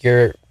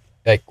 you're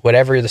like,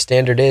 whatever the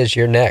standard is,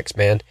 you're next,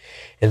 man.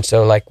 And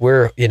so, like,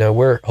 we're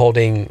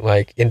holding,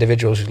 like,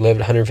 individuals who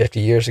lived 150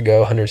 years ago,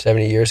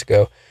 170 years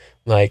ago,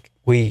 like,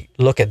 we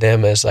look at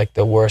them as, like,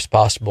 the worst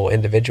possible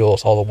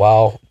individuals, all the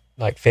while,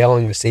 like,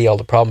 failing to see all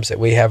the problems that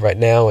we have right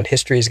now, and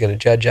history is going to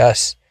judge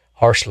us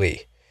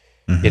harshly,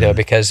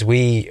 because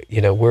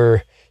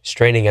we're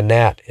straining a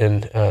gnat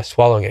and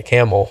swallowing a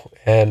camel,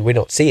 and we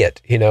don't see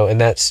it, and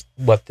that's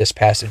what this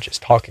passage is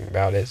talking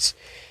about. It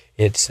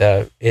is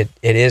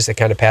the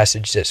kind of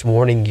passage that's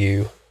warning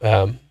you,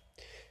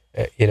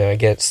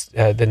 against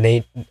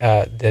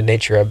the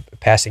nature of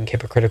passing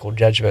hypocritical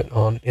judgment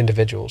on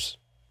individuals.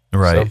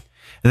 Right.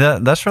 So,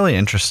 that's really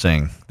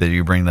interesting that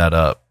you bring that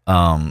up,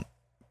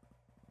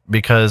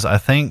 because I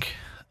think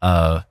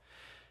a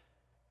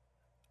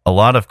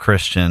lot of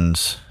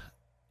Christians,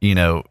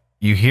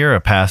 you hear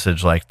a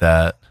passage like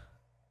that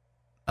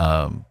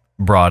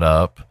brought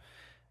up,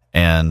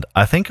 and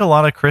I think a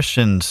lot of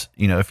Christians,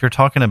 if you're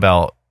talking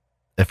about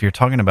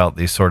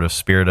these sort of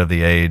spirit of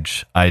the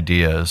age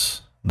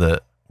ideas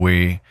that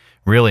we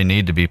really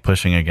need to be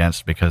pushing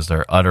against because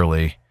they're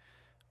utterly,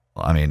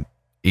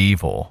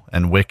 evil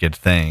and wicked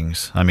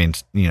things.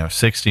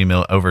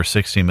 Over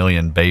 60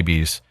 million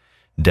babies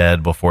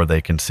dead before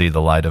they can see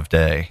the light of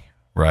day,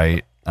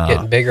 right?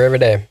 Getting bigger every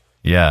day.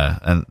 Yeah,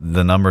 and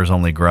the number's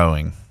only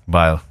growing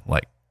by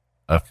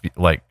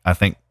I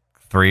think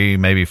 3,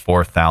 maybe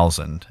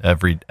 4,000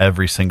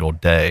 every single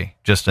day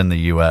just in the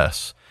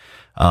U.S.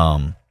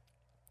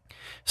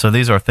 So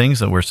these are things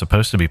that we're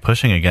supposed to be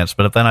pushing against.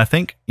 But then I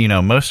think,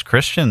 most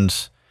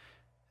Christians,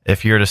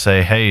 if you were to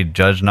say, hey,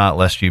 judge not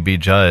lest you be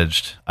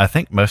judged, I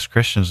think most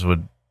Christians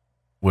would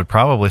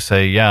probably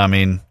say, yeah,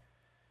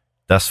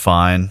 that's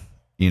fine.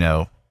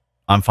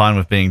 I'm fine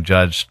with being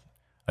judged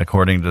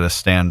according to the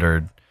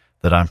standard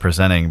that I'm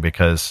presenting,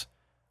 because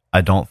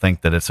I don't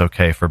think that it's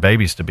okay for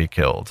babies to be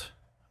killed,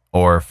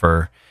 or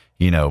for,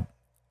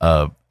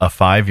 a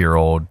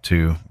 5-year-old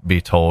to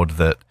be told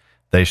that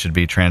they should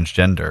be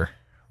transgender,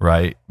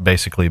 right?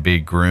 Basically be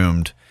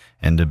groomed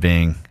into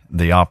being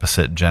the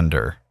opposite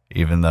gender,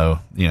 even though,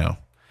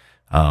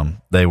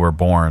 they were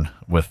born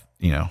with,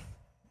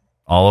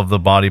 all of the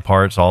body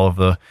parts, all of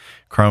the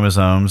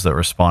chromosomes that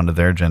respond to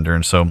their gender.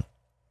 And so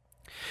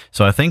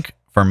I think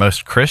for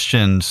most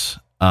Christians,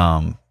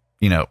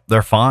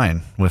 they're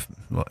fine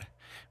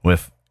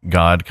with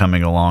God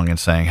coming along and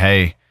saying,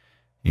 hey,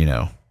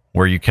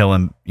 were you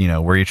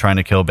trying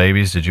to kill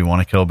babies? Did you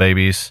want to kill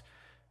babies?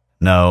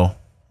 No.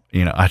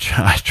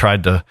 I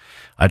tried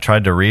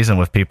to reason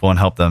with people and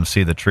help them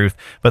see the truth.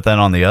 But then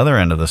on the other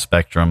end of the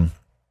spectrum,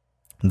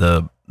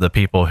 the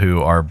people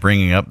who are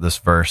bringing up this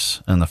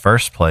verse in the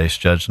first place,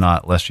 judge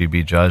not lest you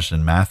be judged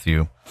in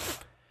Matthew,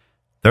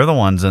 they're the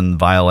ones in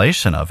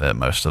violation of it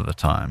most of the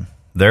time.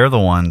 They're the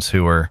ones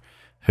who are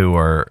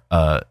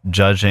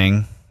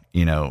judging,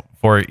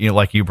 for,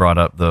 like you brought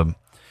up the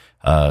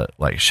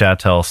like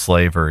chattel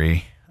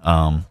slavery,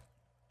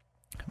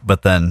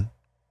 but then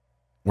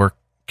we're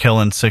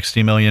killing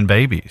 60 million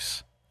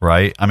babies,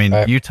 right?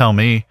 Right. You tell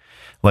me,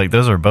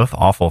 those are both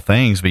awful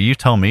things, but you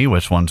tell me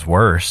which one's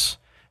worse.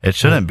 It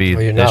shouldn't be.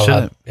 Well, you're not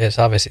allowed. It's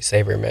obviously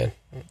slavery, man.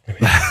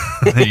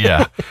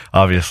 Yeah,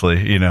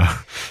 obviously,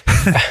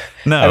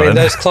 No,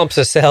 those clumps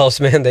of cells,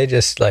 man, they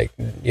just they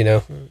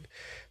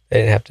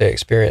didn't have to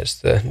experience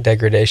the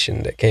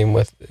degradation that came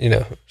with,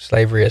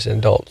 slavery as an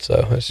adult.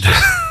 So it's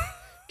just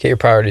get your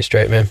priorities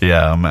straight, man.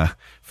 Yeah,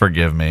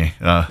 forgive me.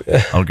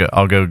 I'll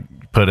go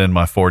put in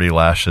my 40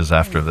 lashes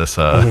after this,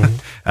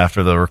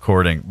 after the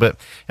recording. But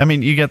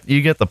you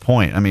get the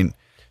point.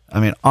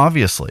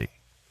 Obviously,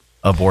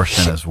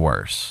 abortion is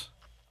worse.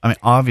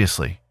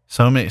 Obviously,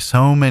 so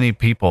many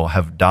people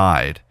have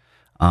died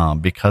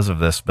because of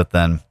this. But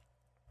then,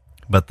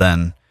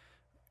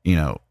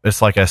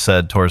 it's like I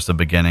said towards the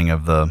beginning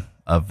of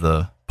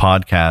the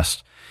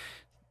podcast,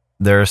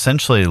 they're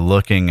essentially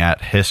looking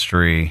at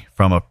history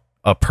from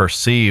a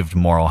perceived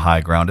moral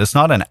high ground. It's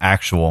not an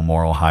actual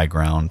moral high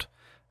ground,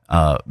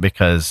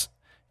 because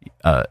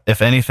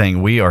if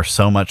anything, we are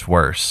so much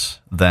worse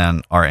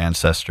than our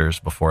ancestors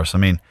before us.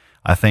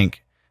 I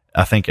think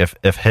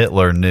if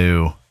Hitler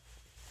knew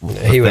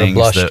he would have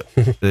blushed.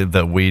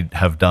 that we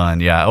have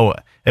done,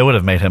 it would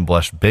have made him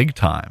blush big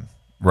time,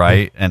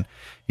 right? And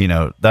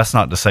that's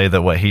not to say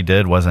that what he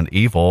did wasn't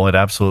evil. It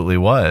absolutely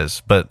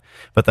was. But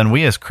then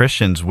we as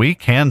Christians, we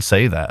can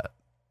say that.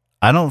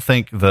 I don't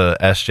think the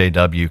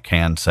SJW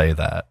can say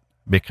that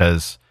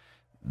because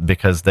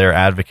they're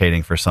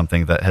advocating for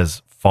something that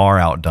has far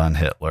outdone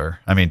Hitler.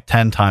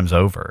 10 times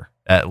over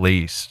at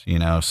least,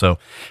 So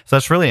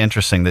that's really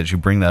interesting that you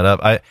bring that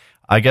up.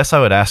 I guess I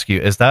would ask you,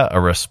 is that a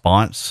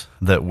response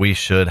that we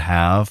should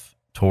have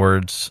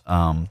towards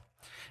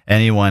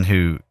anyone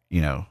who,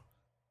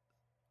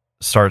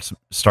 starts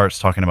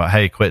talking about,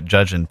 hey, quit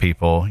judging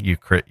people,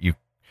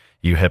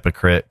 you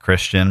hypocrite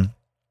Christian?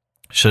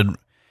 Should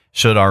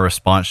our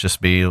response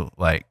just be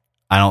like,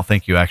 I don't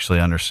think you actually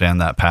understand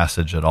that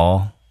passage at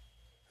all?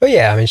 Well,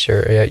 yeah,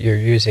 sure. Yeah, you're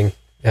using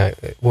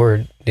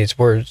these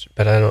words,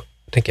 but I don't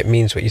think it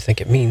means what you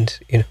think it means,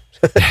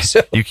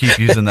 So, you keep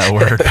using that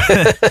word.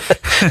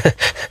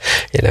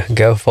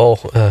 Go full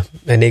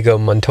Inigo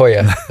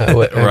Montoya,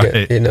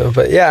 right.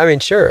 But yeah,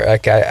 sure.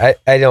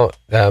 I don't,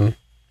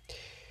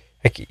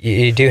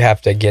 you do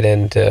have to get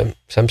into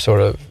some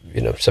sort of,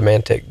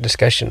 semantic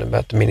discussion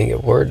about the meaning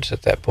of words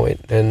at that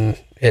point. And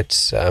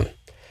it's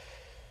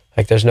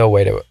there's no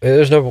way to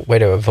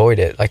avoid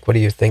it. What do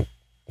you think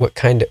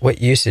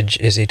what usage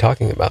is he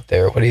talking about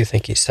there? What do you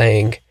think he's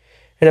saying?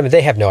 And I mean,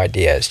 they have no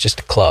idea. It's just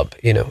a club,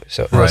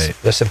 so Right.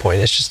 that's the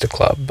point. It's just a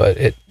club, but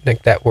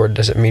that word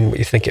doesn't mean what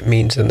you think it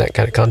means in that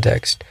kind of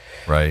context.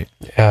 Right.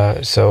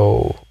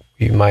 So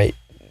you might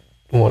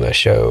want to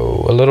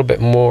show a little bit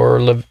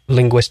more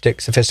linguistic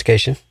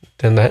sophistication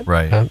than that,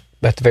 Right.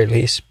 At the very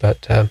least.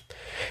 But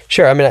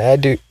sure, I mean, I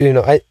do,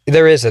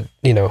 there is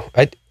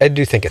I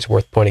do think it's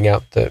worth pointing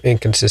out the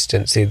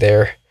inconsistency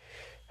there,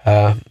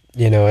 and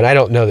I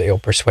don't know that you'll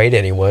persuade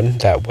anyone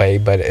that way,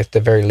 but at the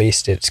very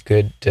least, it's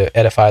good to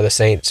edify the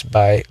saints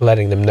by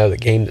letting them know the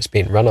game that's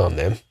being run on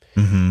them.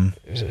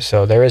 Mm-hmm.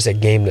 So there is a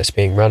game that's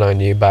being run on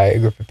you by a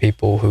group of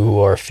people who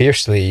are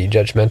fiercely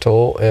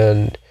judgmental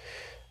and,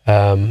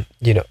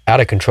 out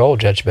of control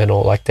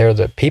judgmental. Like they're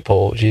the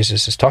people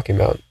Jesus is talking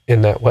about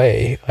in that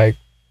way. Like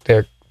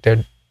they're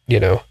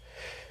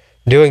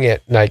doing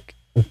it like,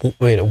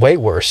 way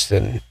worse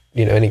than,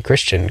 any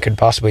Christian could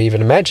possibly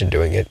even imagine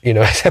doing it,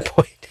 at that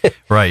point.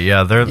 Right.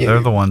 Yeah. They're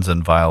the ones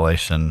in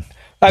violation.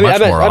 I mean, I'm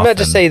not to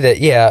often. say that.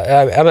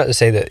 Yeah, I'm not to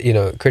say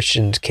that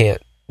Christians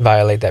can't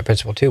violate that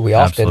principle too. We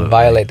often Absolutely.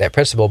 violate that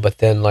principle, but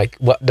then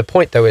what the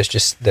point though is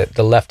just that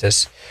the left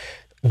has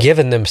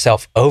given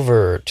themselves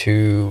over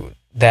to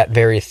that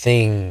very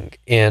thing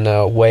in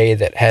a way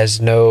that has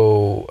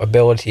no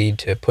ability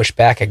to push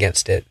back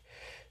against it.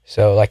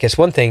 So it's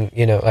one thing,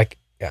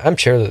 I'm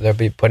sure that there'll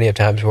be plenty of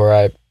times where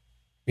I,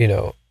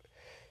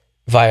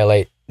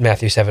 violate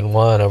Matthew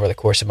 7:1 over the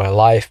course of my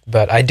life,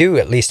 but I do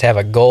at least have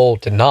a goal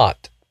to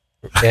not.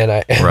 And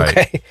I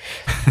Right.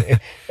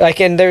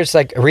 okay, and there's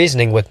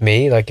reasoning with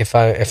me, if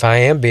I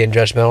am being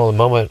judgmental in the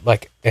moment,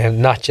 and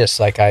not just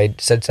I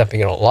said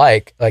something I don't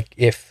like,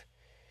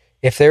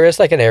 if there is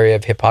an area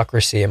of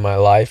hypocrisy in my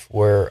life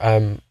where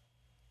I'm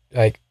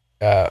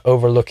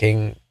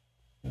overlooking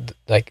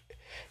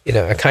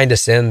a kind of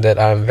sin that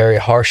I'm very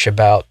harsh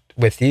about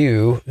with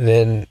you,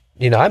 then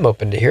I'm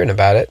open to hearing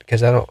about it,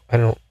 because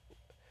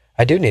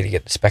I do need to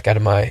get the speck out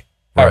of my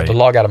or Right. the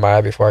log out of my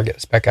eye before I get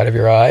the speck out of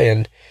your eye.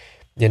 And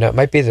it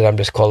might be that I'm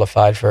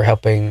disqualified for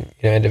helping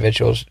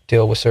individuals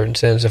deal with certain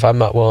sins if I'm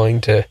not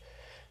willing to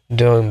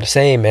do them the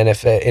same. And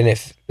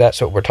if that's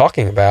what we're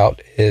talking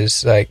about,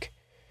 is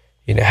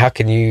how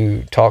can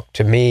you talk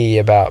to me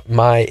about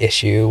my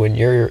issue when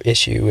your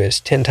issue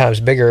is 10 times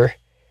bigger?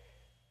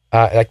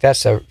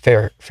 That's a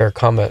fair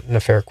comment and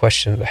a fair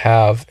question to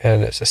have,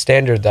 and it's a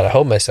standard that I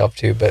hold myself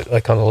to. But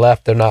on the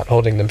left, they're not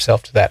holding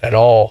themselves to that at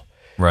all.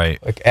 Right.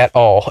 At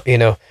all,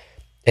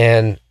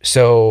 And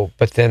so,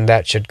 but then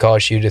that should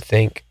cause you to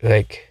think,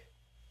 at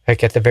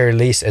the very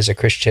least, as a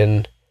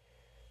Christian,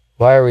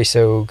 why are we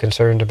so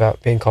concerned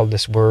about being called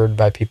this word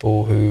by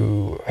people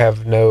who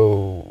have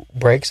no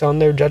brakes on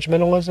their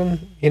judgmentalism?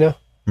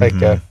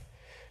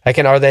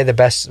 Mm-hmm. Are they the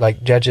best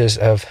judges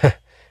of?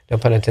 No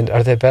pun intended.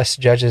 Are they the best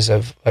judges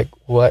of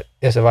what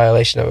is a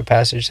violation of a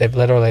passage they've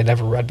literally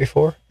never read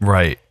before?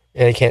 Right.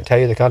 And they can't tell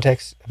you the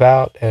context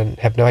about, and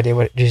have no idea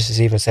what Jesus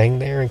is even saying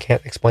there, and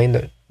can't explain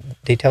the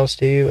details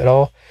to you at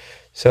all.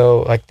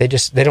 So they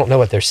don't know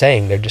what they're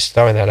saying. They're just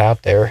throwing that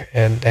out there,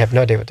 and they have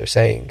no idea what they're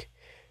saying.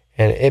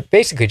 And it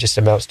basically just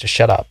amounts to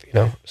shut up,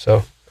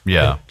 So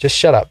Yeah. just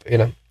shut up,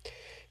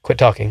 quit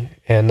talking.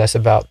 And that's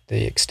about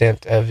the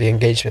extent of the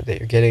engagement that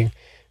you're getting.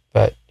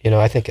 But,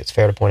 I think it's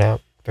fair to point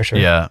out, for sure.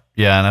 Yeah.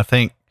 Yeah. And I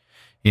think,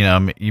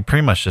 you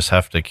pretty much just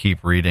have to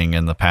keep reading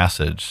in the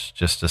passage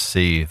just to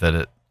see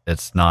that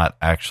it's not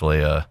actually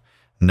a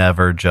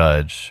never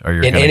judge, or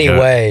you're in gonna any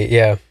way.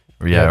 Yeah.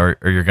 Yeah.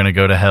 Or you're going to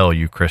go to hell,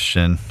 you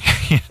Christian.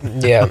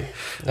 Yeah.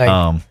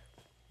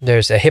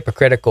 There's a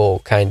hypocritical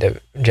kind of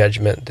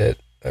judgment that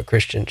a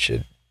Christian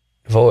should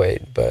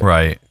avoid, but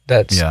Right.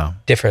 that's Yeah.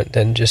 different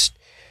than just,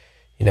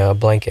 a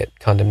blanket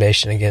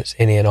condemnation against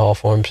any and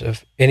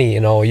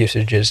all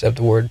usages of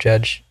the word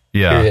judge.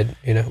 Yeah. Period.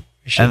 We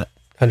should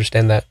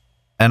understand that.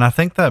 And I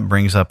think that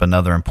brings up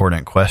another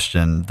important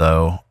question,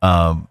 though.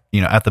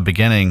 At the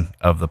beginning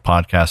of the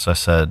podcast, I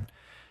said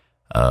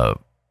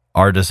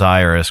our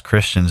desire as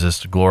Christians is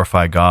to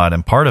glorify God,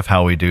 and part of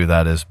how we do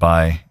that is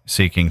by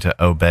seeking to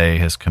obey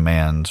His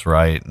commands,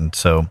 right? And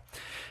so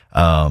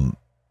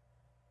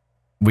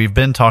we've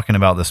been talking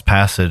about this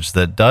passage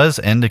that does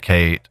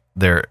indicate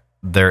there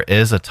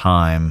is a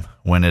time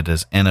when it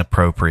is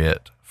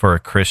inappropriate for a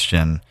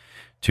Christian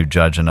to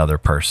judge another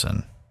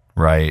person,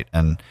 right?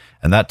 And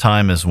that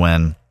time is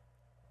when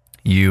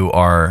you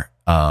are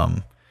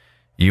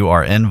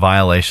in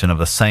violation of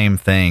the same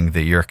thing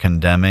that you're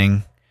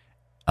condemning,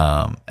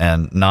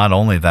 and not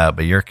only that,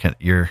 but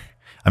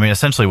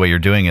essentially what you're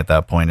doing at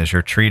that point is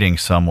you're treating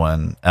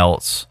someone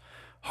else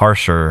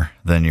harsher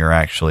than you're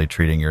actually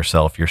treating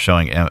yourself. You're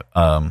showing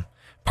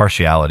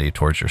partiality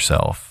towards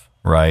yourself,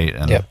 right?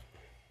 And Yep.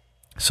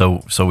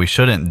 so we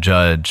shouldn't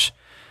judge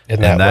in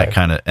that that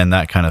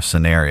way. kind of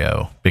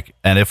scenario.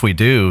 And if we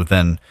do,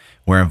 then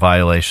we're in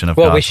violation of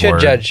Well, God's we should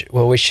word. judge.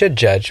 Well, we should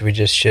judge. We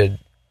just should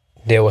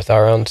deal with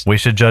our own. We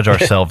should judge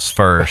ourselves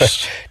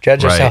first.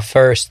 Judge right? yourself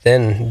first,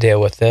 then deal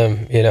with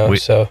them. We-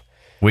 So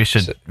We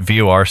should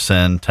view our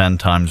sin 10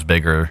 times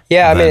bigger.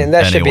 Yeah, I than mean,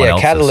 that should be anyone a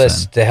else's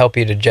catalyst sin. to help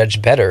you to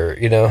judge better,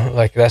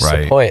 like that's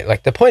the point.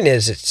 Like the point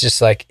is, it's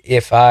just like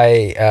if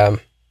I,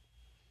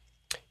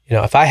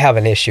 if I have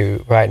an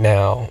issue right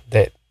now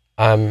that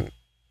I'm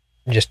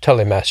just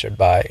totally mastered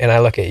by, and I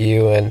look at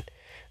you and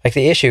like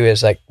the issue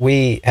is like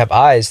we have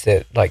eyes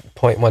that like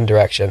point one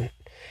direction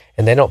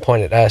and they don't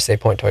point at us, they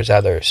point towards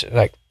others.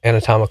 Like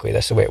anatomically,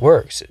 that's the way it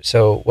works.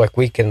 So like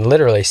we can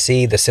literally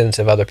see the sins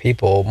of other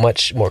people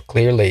much more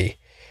clearly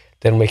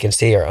than we can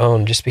see our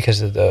own just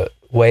because of the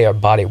way our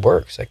body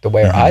works, like the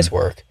way our eyes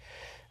work.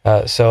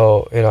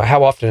 So,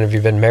 how often have you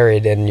been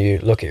married and you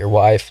look at your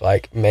wife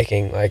like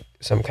making like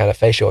some kind of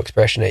facial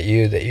expression at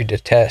you that you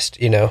detest,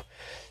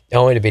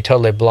 only to be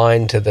totally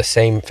blind to the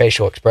same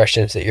facial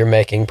expressions that you're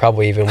making,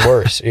 probably even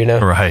worse,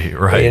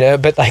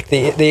 Right. But like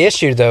the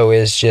issue though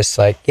is just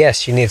like, yes,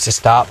 she needs to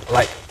stop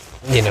like,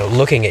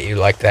 looking at you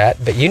like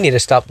that, but you need to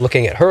stop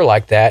looking at her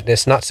like that. And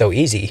it's not so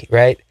easy,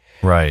 right?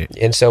 Right.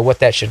 And so what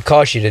that should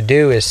cause you to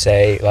do is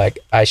say, like,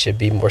 I should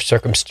be more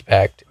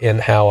circumspect in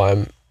how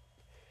I'm,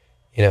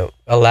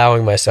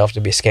 allowing myself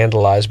to be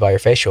scandalized by your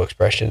facial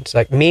expressions.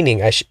 Like,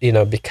 meaning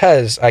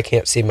because I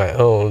can't see my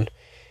own,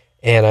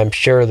 and I'm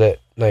sure that,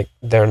 like,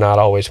 they're not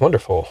always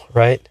wonderful,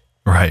 right?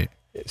 Right.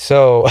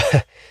 So,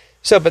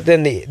 but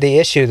then the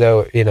issue,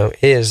 though,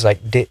 is,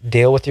 like,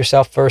 deal with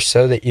yourself first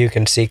so that you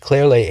can see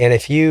clearly. And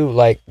if you,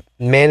 like,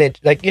 manage,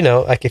 like,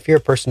 like if you're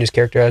a person who's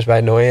characterized by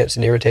annoyance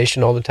and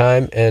irritation all the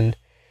time, and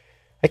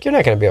like you're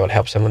not going to be able to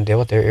help someone deal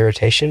with their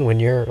irritation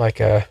when you're like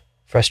a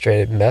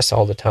frustrated mess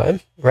all the time,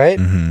 right?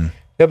 Mm-hmm.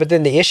 No, but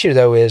then the issue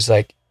though is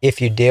like if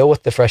you deal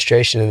with the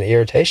frustration and the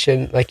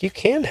irritation, like you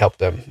can help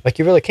them, like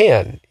you really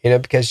can,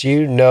 because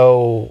you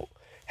know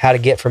how to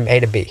get from A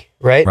to B,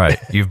 right? Right.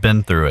 You've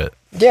been through it.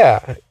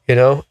 Yeah,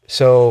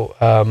 so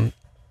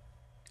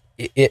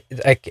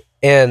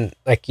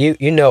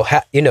you know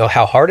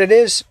how hard it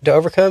is to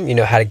overcome,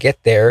 how to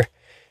get there.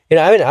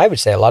 I would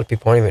say a lot of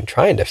people aren't even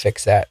trying to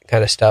fix that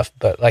kind of stuff,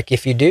 but like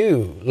if you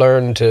do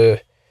learn to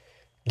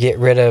get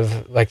rid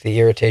of like the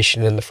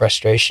irritation and the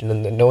frustration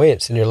and the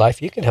annoyance in your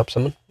life, you can help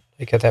someone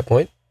like at that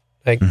point,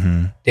 like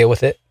deal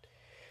with it.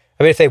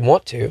 I mean, if they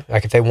want to,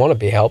 like if they want to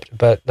be helped,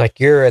 but like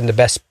you're in the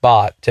best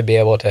spot to be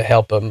able to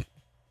help them.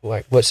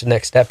 Like, what's the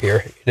next step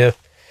here?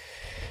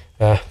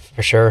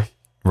 For sure.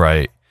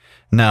 Right.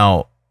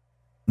 Now,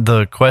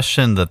 the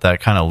question that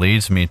kind of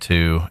leads me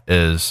to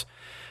is,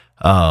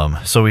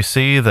 so we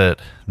see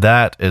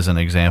that is an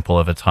example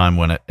of a time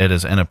when it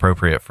is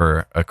inappropriate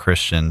for a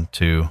Christian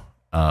to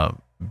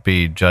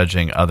be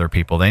judging other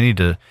people. They need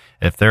to,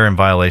 if they're in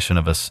violation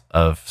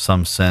of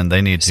some sin,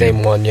 they need to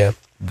same one, yeah.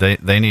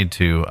 They need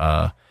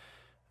to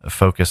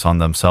focus on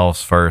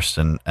themselves first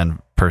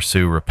and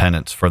pursue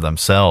repentance for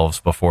themselves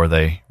before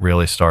they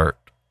really start,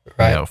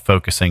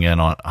 focusing in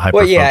on hyper.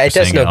 Well, yeah, it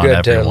does no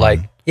good to like.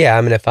 Yeah,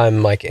 I mean, if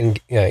I'm like in,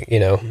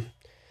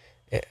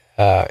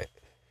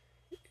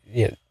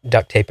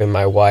 duct taping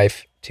my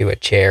wife to a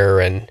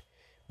chair and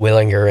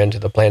wheeling her into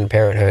the Planned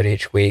Parenthood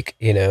each week,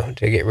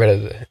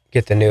 to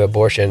get the new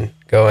abortion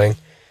going,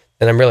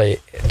 then I'm really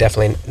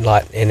definitely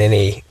not in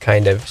any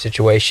kind of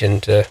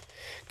situation to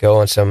go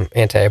on some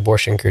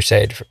anti-abortion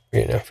crusade,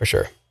 for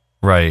sure.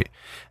 Right.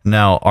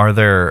 Now, are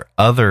there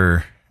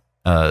other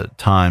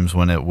times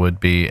when it would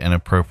be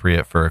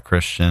inappropriate for a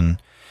Christian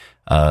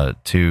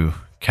to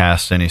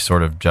cast any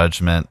sort of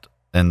judgment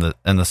in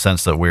the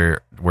sense that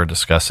we're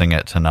discussing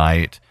it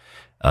tonight,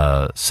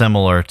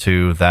 similar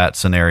to that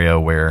scenario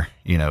where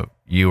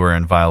you were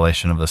in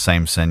violation of the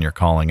same sin you're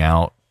calling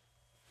out?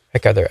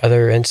 Like, are there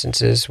other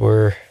instances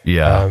where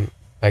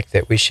like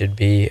that we should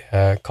be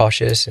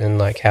cautious in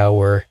like how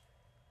we're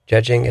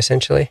judging,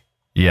 essentially?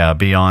 Yeah,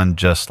 beyond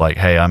just like,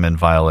 hey, I'm in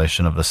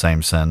violation of the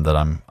same sin that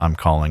I'm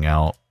calling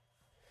out.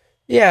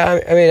 Yeah,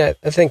 I mean,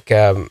 I think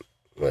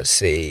let's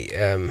see.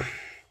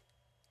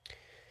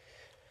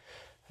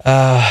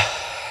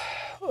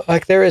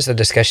 Like there is a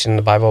discussion in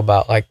the Bible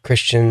about like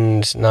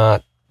Christians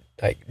not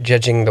like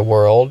judging the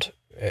world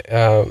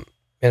in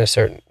a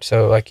certain,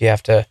 so like you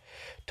have to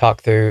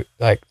talk through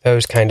like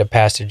those kind of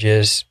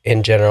passages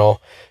in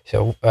general.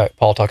 So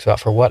Paul talks about,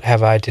 for what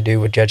have I to do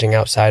with judging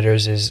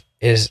outsiders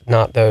is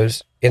not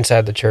those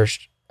inside the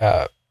church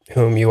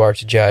whom you are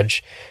to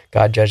judge.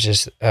 God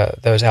judges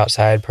those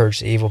outside, purge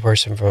the evil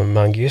person from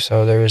among you.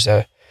 So there is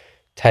a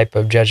type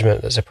of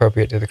judgment that's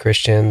appropriate to the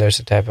Christian. There's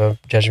a type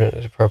of judgment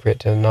that's appropriate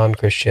to the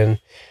non-Christian.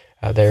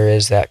 There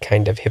is that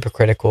kind of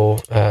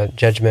hypocritical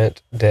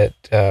judgment that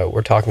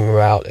we're talking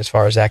about as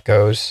far as that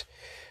goes.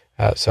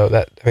 So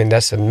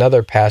that's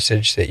another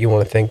passage that you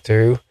want to think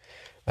through.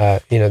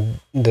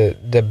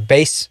 The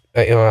base,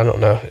 I don't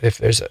know if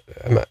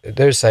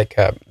there's like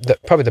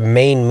probably the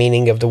main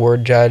meaning of the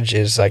word judge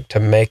is like to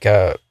make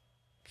a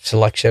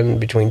selection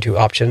between two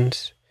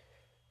options,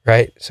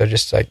 right? So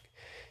just like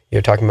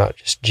you're talking about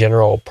just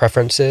general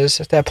preferences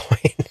at that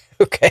point.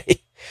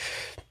 Okay.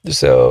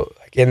 So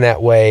like in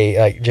that way,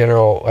 like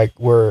general, like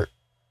we're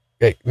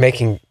like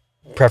making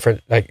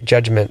preference, like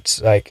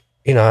judgments, like,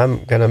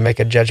 I'm going to make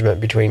a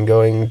judgment between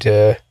going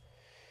to,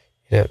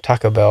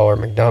 Taco Bell or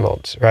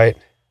McDonald's, right?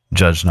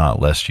 Judge not,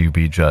 lest you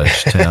be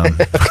judged, Tim.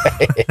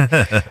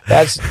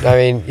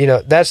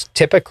 That's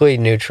typically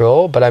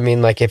neutral, but I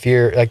mean, like, if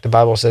you're, like the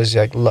Bible says,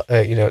 like,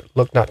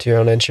 look not to your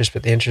own interests,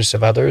 but the interests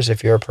of others.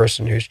 If you're a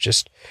person who's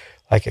just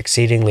like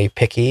exceedingly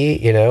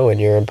picky, and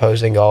you're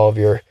imposing all of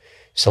your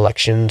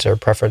selections or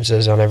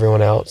preferences on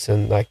everyone else,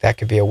 and like that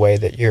could be a way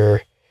that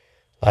you're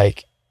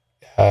like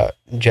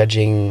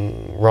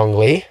judging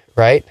wrongly,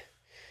 right?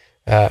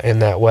 In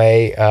that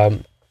way,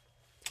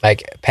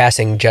 like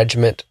passing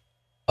judgment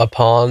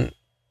upon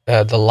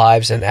the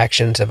lives and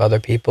actions of other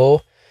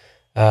people.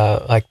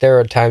 Like there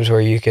are times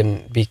where you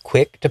can be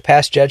quick to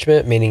pass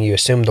judgment, meaning you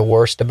assume the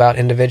worst about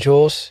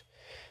individuals.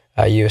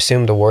 You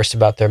assume the worst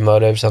about their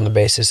motives on the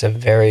basis of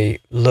very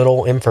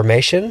little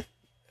information.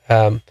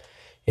 And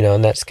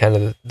that's kind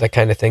of the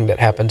kind of thing that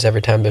happens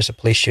every time there's a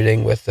police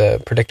shooting with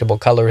predictable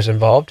colors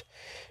involved.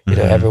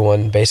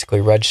 Everyone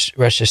basically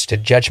rushes to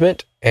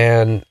judgment,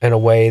 and in a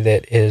way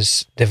that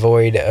is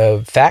devoid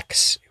of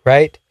facts,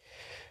 right?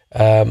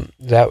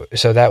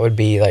 That would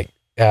be like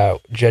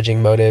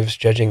judging motives,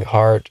 judging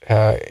heart,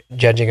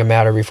 judging a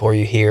matter before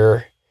you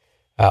hear.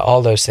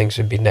 All those things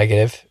would be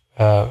negative.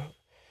 I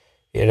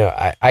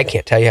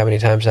can't tell you how many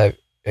times the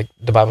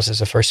Bible says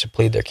the first to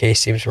plead their case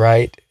seems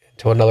right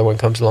until another one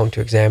comes along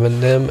to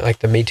examine them. Like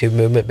the Me Too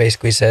movement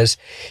basically says,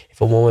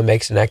 if a woman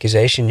makes an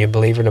accusation, you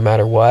believe her no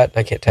matter what.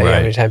 I can't tell you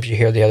how many times you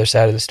hear the other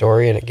side of the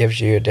story, and it gives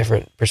you a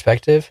different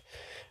perspective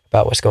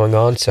about what's going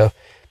on. So,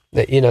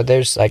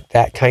 there's like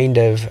that kind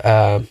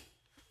of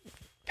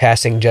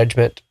passing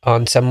judgment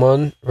on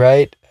someone,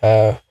 right?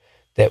 That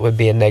would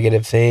be a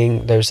negative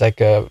thing. There's like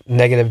a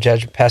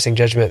negative passing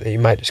judgment that you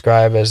might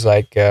describe as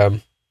like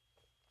to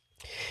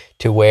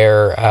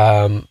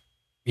where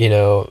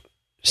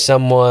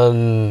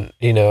someone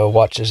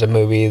watches a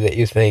movie that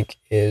you think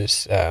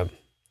is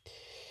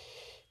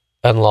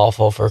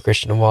unlawful for a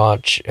Christian to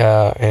watch,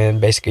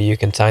 and basically you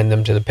consign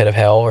them to the pit of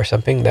hell or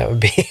something. That would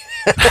be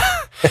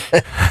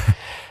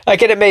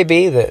like, and it may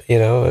be that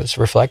it's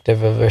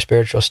reflective of their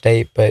spiritual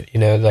state, but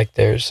like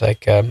there's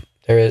like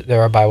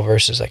there are Bible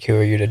verses like, "Who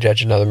are you to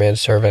judge another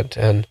man's servant?"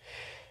 and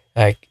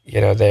like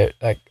they're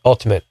like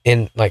ultimate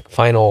in like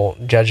final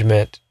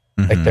judgment.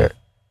 Like there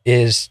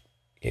is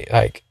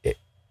like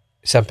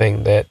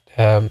something that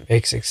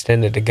is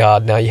extended to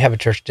God. Now you have a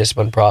church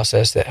discipline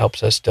process that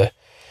helps us to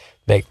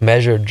make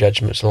measured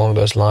judgments along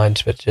those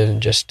lines, but then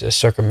just to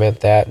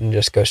circumvent that and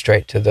just go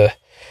straight to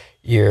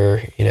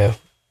you're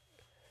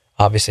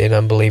obviously an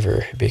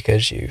unbeliever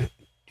because you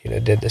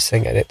did this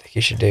thing I didn't think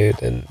you should do,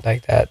 then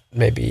like that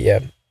may be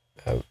a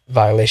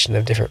violation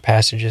of different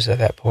passages at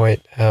that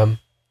point.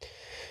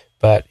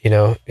 But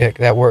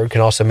that word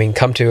can also mean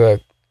come to a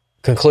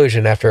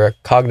conclusion after a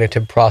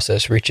cognitive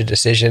process, reach a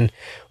decision.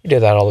 We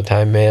do that all the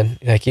time, man.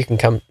 Like you can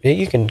come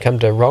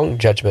to wrong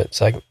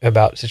judgments like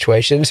about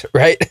situations,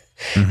 right?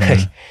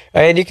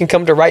 And you can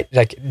come to right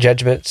like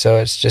judgment. So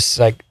it's just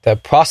like the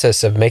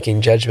process of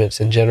making judgments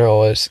in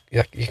general is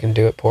like you can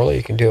do it poorly,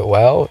 you can do it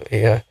well.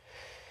 Yeah.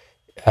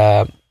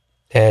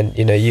 And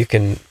you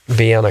can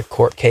be on a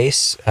court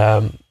case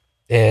and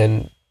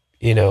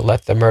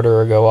let the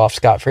murderer go off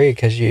scot-free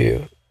because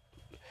you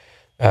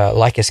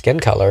like his skin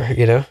color,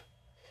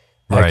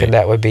 Like, and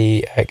that would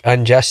be like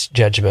unjust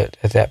judgment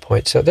at that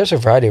point. So there's a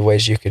variety of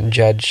ways you can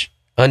judge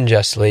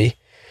unjustly,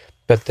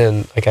 but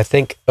then like I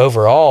think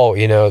overall,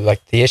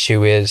 like the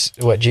issue is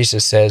what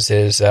Jesus says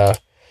is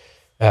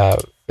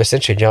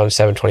essentially John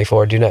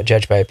 7:24, do not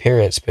judge by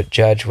appearance, but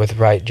judge with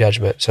right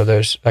judgment. So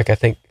there's like I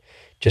think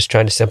just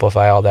trying to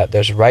simplify all that.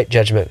 There's right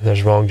judgment and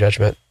there's wrong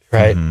judgment,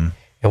 right? And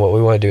what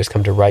we want to do is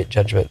come to right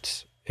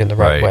judgments in the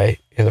right way,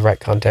 in the right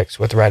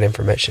context, with the right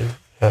information.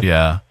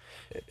 Instead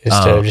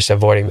of just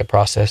avoiding the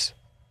process.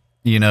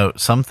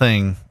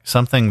 Something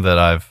that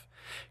I've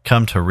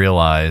come to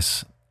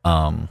realize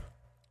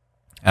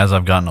as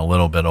I've gotten a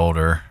little bit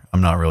older,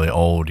 I'm not really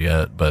old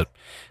yet, but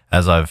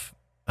as I've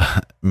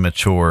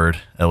matured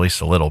at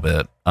least a little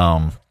bit,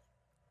 I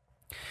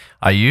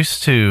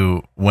used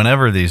to,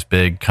 whenever these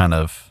big kind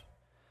of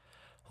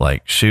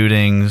like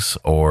shootings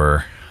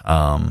or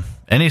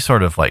any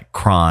sort of like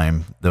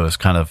crime that was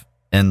kind of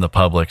in the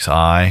public's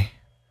eye,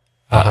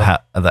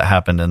 that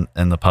happened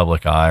in the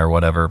public eye or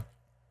whatever,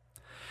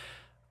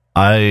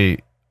 I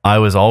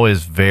was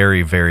always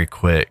very, very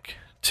quick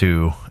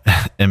to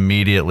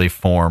immediately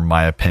form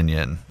my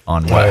opinion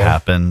on what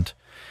happened.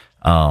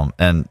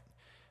 And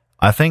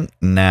I think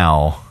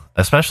now,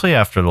 especially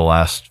after the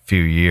last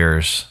few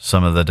years,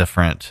 some of the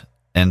different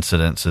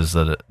incidences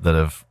that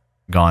have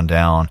gone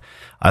down,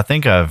 I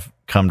think I've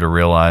come to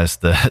realize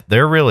that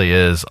there really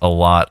is a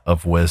lot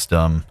of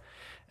wisdom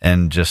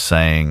in just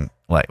saying,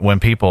 like, when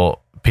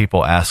people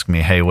ask me,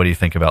 hey, what do you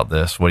think about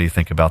this? What do you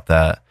think about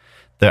that?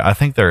 I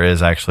think there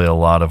is actually a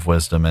lot of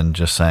wisdom in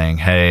just saying,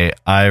 hey,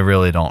 I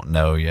really don't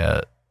know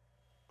yet.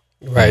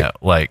 Right.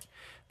 Like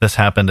this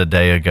happened a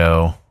day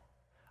ago.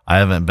 I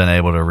haven't been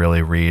able to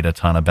really read a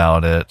ton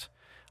about it.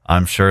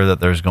 I'm sure that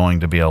there's going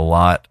to be a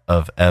lot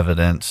of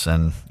evidence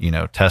and,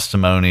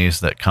 testimonies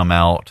that come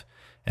out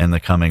in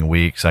the coming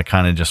weeks. I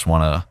kind of just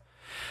want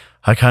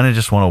I kind of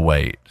just want to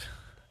wait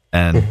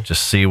and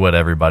just see what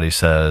everybody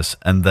says.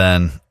 And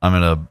then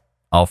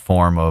I'll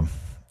form a,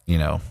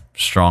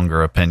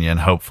 stronger opinion,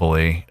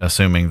 hopefully,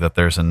 assuming that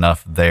there's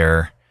enough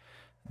there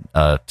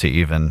to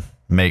even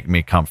make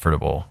me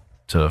comfortable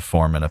to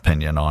form an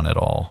opinion on it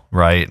all.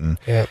 Right. And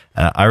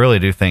I really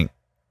do think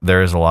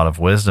there is a lot of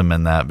wisdom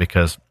in that,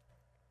 because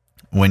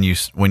when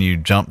you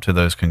jump to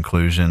those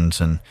conclusions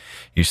and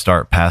you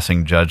start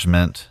passing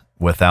judgment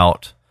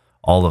without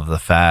all of the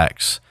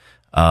facts,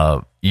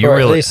 or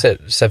at least a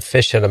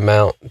sufficient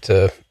amount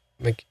to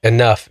make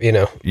enough,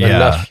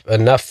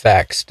 enough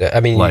facts.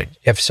 You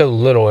have so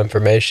little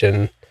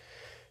information,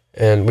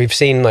 and we've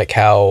seen like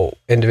how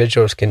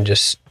individuals can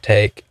just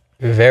take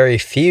very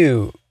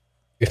few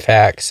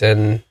facts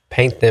and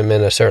paint them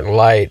in a certain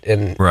light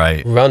and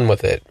run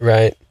with it,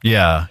 right?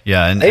 Yeah.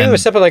 And even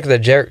with something like the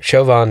Derek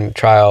Chauvin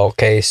trial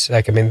case,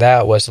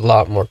 that was a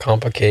lot more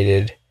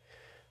complicated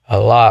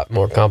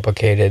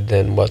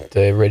than what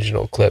the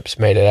original clips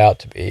made it out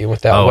to be.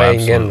 Without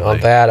weighing in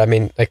on that,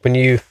 when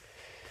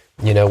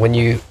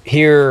you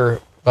hear,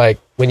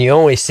 when you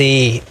only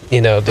see,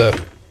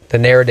 the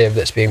narrative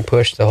that's being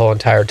pushed the whole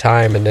entire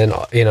time, and then,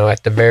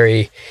 at the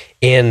very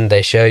end,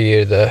 they show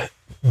you the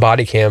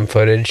body cam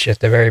footage at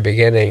the very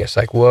beginning. It's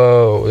like,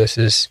 whoa,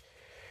 this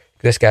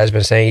guy's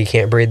been saying he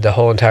can't breathe the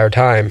whole entire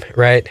time,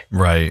 right?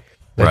 Right.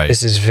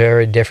 This is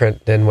very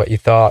different than what you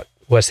thought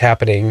was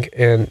happening.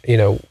 And,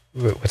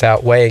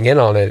 without weighing in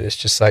on it, it's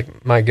just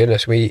like, my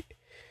goodness,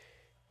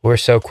 we're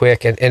so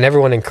quick, and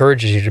everyone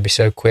encourages you to be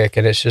so quick.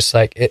 And it's just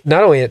like,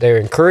 not only that they're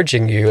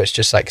encouraging you, it's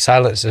just like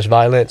silence is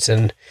violence.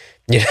 And,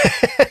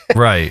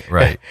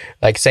 right.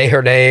 Like, say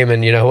her name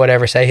and,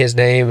 whatever, say his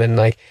name. And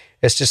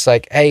it's just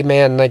like, hey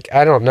man,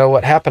 I don't know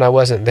what happened. I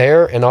wasn't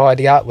there. And all I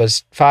got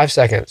was 5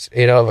 seconds,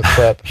 of a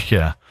clip.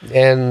 Yeah.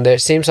 And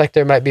it seems like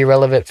there might be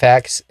relevant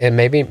facts, and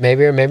maybe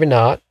or maybe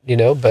not,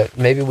 but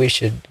maybe we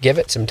should give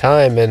it some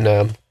time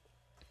and,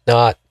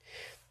 not,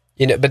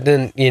 but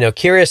then,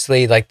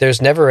 curiously,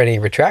 there's never any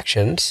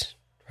retractions,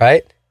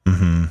 right?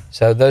 Mm-hmm.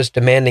 So those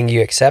demanding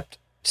you accept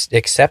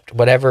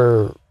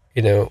whatever,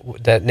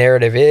 that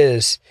narrative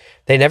is,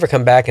 they never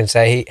come back and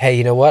say, hey,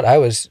 you know what? I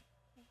was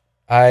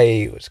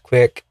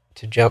quick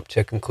to jump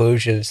to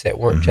conclusions that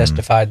weren't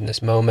justified in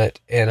this moment,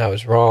 and I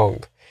was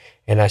wrong.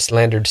 And I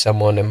slandered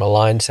someone and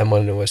maligned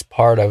someone, and was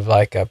part of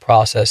a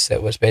process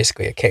that was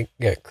basically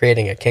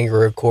creating a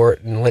kangaroo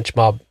court and lynch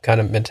mob kind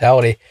of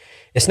mentality.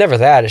 It's never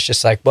that. It's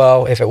just like,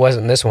 well, if it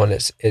wasn't this one,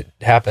 it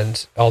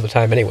happens all the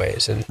time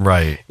anyways. And,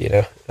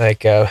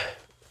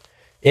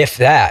 if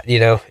that,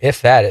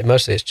 it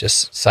mostly is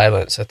just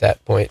silence at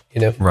that point,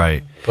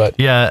 Right. But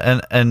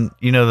yeah. And,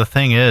 the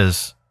thing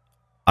is,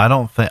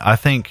 I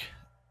think,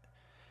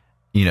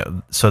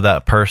 so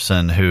that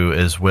person who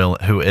is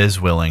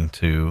willing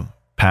to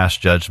pass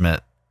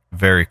judgment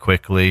very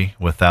quickly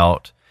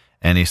without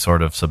any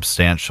sort of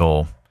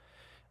substantial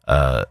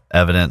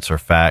evidence or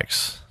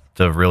facts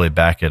to really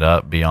back it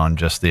up beyond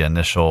just the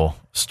initial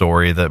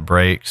story that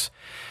breaks,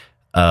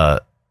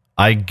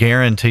 I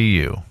guarantee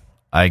you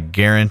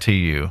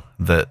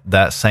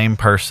that same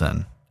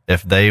person,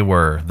 if they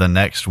were the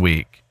next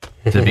week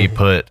to be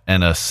put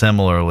in a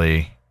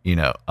similarly,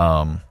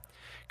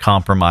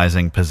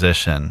 compromising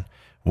position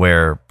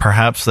where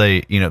perhaps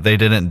they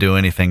didn't do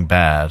anything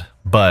bad,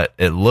 but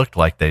it looked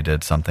like they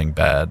did something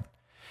bad,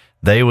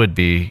 they would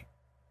be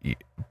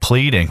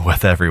pleading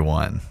with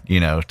everyone,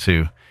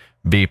 to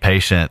be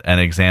patient and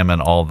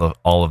examine all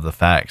of the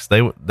facts.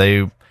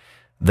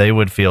 They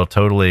would feel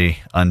totally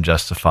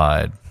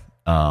unjustified,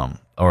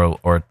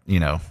 or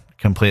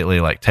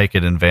completely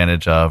taken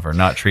advantage of or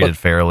not treated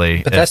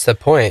fairly. But that's the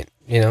point.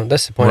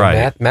 That's the point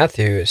of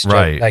Matthew is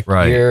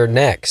you're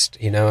next.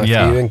 If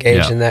you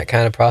engage in that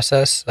kind of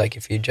process,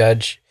 if you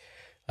judge,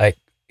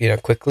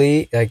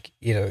 quickly,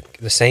 the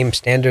same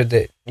standard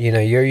that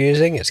you're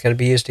using, it's going to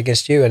be used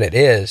against you, and it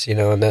is.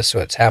 And that's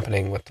what's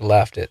happening with the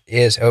left. It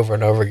is over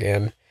and over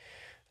again.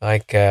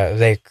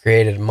 They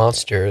created a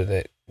monster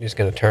that is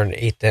going to turn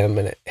to eat them,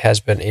 and it has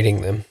been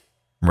eating them.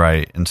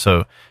 Right. And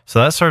so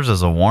that serves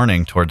as a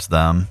warning towards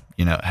them,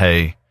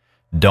 hey,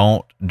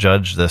 don't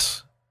judge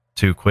this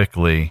too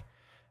quickly,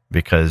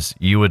 because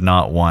you would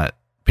not want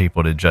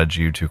people to judge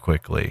you too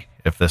quickly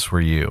if this were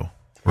you.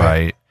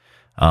 Right.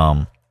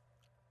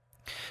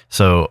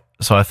 So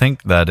I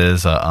think that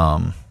is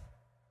a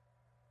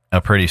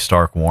pretty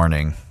stark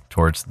warning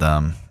towards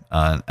them.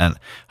 And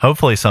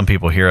hopefully some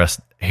people hear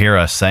us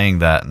saying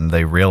that, and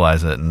they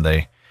realize it, and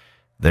they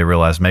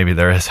realize maybe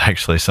there is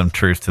actually some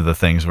truth to the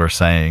things we're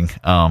saying.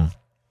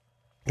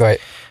 Right.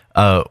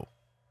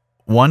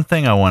 One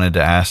thing I wanted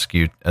to ask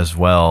you as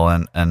well,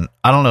 and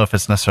I don't know if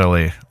it's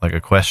necessarily like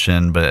a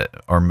question,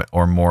 but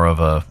or more of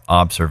a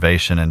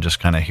observation, and just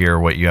kind of hear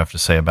what you have to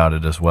say about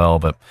it as well.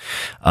 But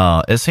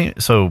it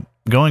seems so.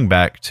 Going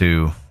back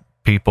to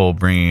people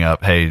bringing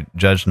up, hey,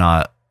 judge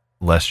not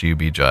lest you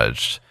be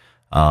judged.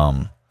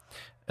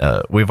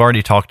 We've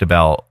already talked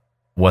about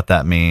what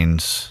that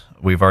means.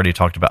 We've already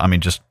talked about,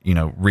 just,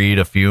 read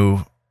a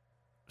few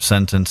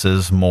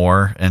sentences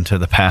more into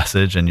the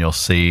passage, and you'll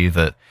see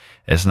that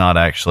It's not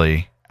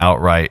actually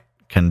outright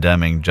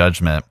condemning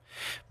judgment.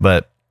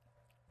 But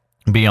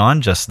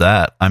beyond just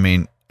that, I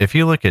mean, if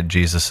you look at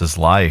Jesus's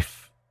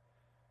life,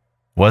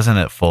 wasn't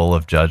it full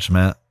of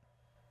judgment?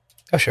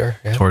 Oh, sure.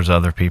 Yeah. Towards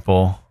other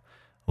people?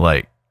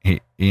 Like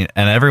he and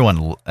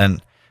everyone,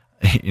 and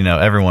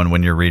everyone,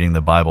 when you're reading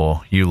the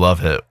Bible, you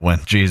love it when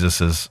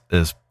Jesus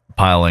is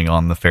piling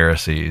on the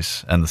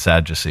Pharisees and the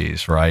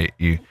Sadducees, right?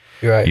 You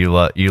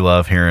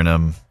love hearing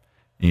them,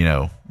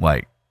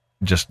 like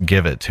just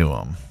give it to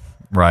them,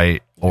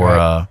 right? Or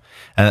right.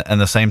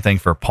 And the same thing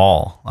for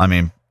Paul. I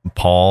mean,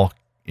 Paul,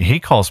 he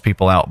calls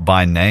people out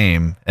by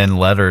name in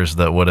letters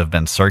that would have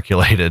been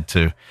circulated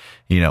to,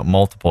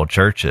 multiple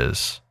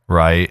churches,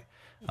 right?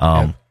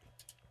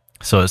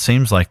 So it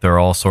seems like they're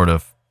all sort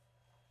of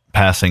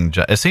passing.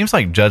 It seems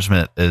like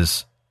judgment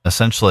is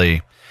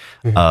essentially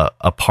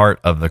a part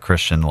of the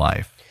Christian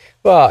life.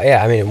 Well,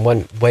 yeah, I mean, in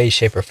one way,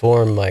 shape, or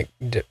form, like,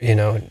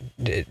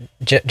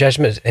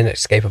 judgment is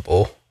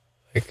inescapable,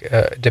 like,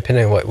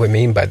 depending on what we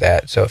mean by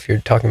that. So if you're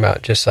talking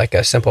about just like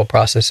a simple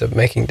process of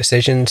making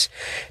decisions,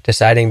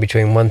 deciding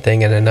between one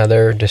thing and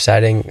another,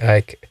 deciding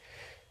like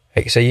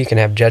so you can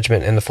have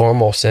judgment in the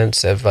formal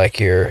sense of like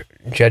you're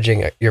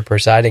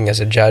presiding as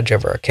a judge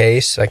over a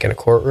case, like in a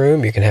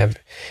courtroom. You can have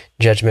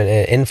judgment in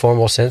an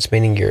informal sense,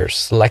 meaning you're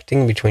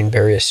selecting between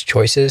various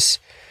choices.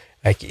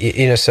 Like,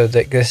 so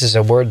this is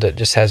a word that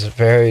just has a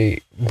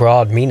very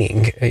broad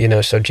meaning,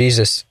 so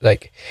Jesus,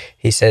 like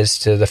he says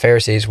to the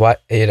Pharisees, why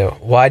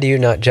do you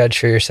not judge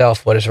for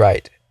yourself what is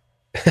right?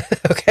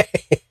 Okay.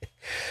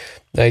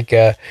 Like,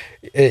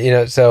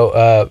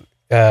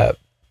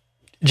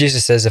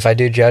 Jesus says, if I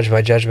do judge,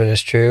 my judgment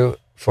is true,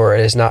 for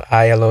it is not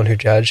I alone who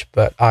judge,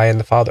 but I and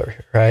the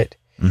Father, right?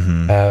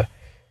 Mm-hmm.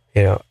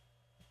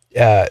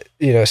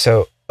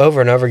 So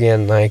over and over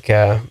again, like,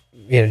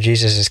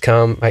 Jesus has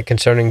come, like,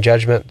 concerning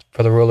judgment,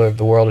 for the ruler of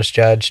the world is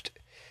judged.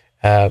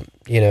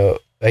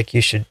 Like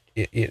he should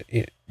be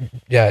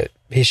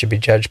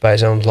judged by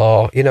his own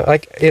law.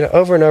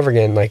 Over and over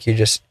again, like you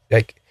just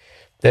like,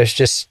 there's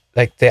just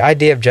like the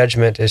idea of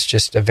judgment is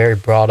just a very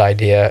broad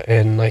idea,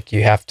 and like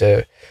you have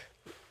to,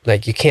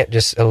 like, you can't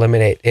just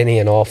eliminate any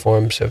and all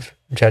forms of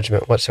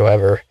judgment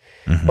whatsoever.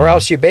 Mm-hmm. Or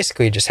else you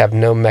basically just have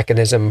no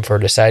mechanism for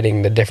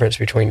deciding the difference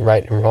between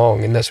right and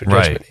wrong. And that's what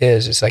judgment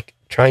is. It's like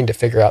trying to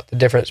figure out the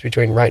difference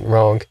between right and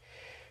wrong.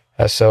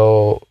 Like,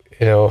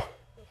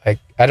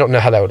 I don't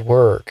know how that would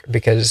work,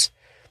 because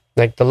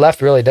like the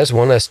left really does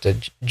want us to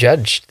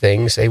judge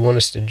things. They want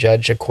us to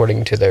judge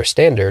according to their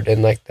standard.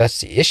 And like,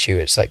 that's the issue.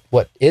 It's like,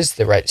 what is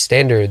the right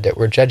standard that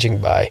we're judging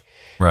by?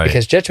 Right.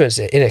 Because judgment's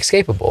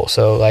inescapable.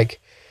 So like,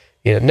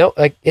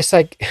 it's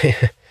like,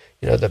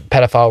 the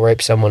pedophile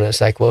rapes someone, and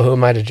it's like, well, who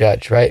am I to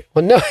judge, right?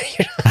 Well, no,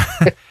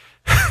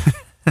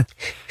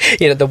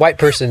 the white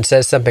person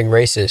says something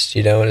racist,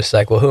 and it's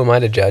like, well, who am I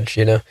to judge?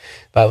 The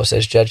Bible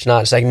says, judge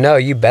not. It's like, no,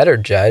 you better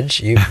judge.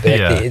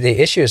 The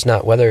issue is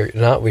not whether or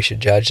not we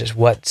should judge, it's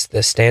what's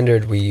the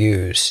standard we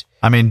use.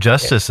 I mean,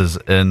 justice is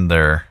in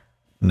their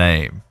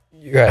name.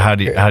 Right. How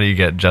do you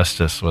get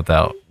justice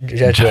without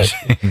judgment?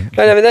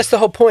 But I mean, that's the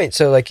whole point.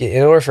 So like,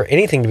 in order for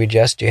anything to be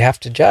just, you have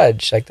to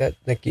judge like that.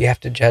 Like, you have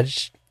to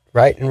judge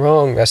right and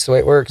wrong. That's the way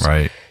it works.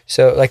 Right.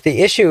 So like,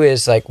 the issue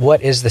is like,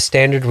 what is the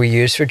standard we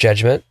use for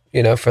judgment?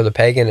 For the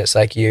pagan, it's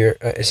like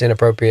it's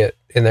inappropriate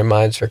in their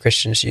minds for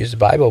Christians to use the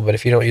Bible. But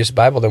if you don't use the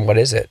Bible, then what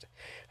is it?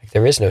 Like,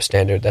 there is no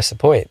standard. That's the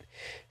point.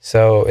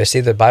 So it's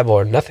either the Bible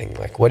or nothing.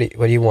 Like, what do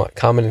you want?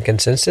 Common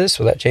consensus?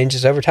 Well, that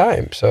changes over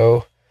time.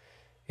 So,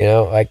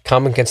 like,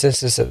 common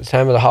consensus at the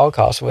time of the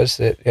Holocaust was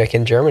that, like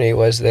in Germany,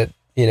 was that,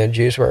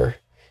 Jews were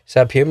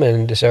subhuman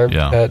and deserved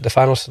the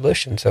final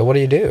solution. So what do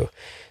you do?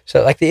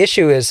 So like, the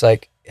issue is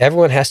like,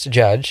 everyone has to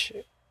judge.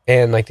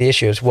 And like, the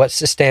issue is, what's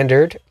the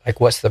standard? Like,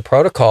 what's the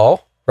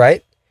protocol,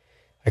 right?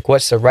 Like,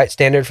 what's the right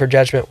standard for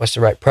judgment? What's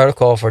the right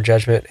protocol for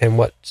judgment? And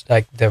what's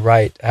like the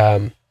right,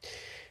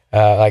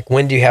 like,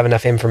 when do you have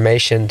enough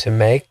information to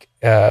make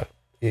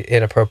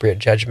inappropriate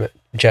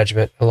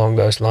judgment along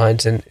those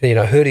lines? And,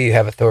 who do you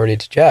have authority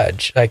to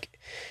judge? Like,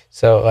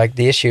 so like,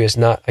 the issue is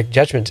not like,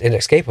 judgment's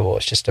inescapable.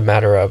 It's just a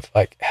matter of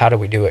like, how do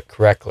we do it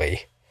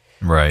correctly?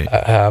 Right.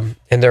 And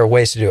there are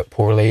ways to do it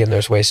poorly, and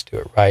there's ways to do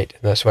it right.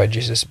 And that's why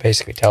Jesus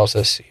basically tells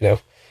us, do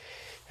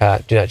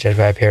not judge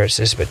by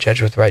appearances, but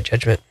judge with right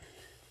judgment.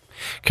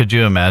 Could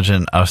you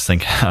imagine? I was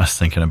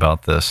thinking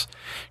about this.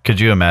 Could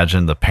you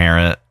imagine the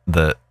parent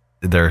that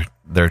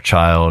their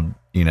child,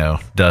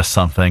 does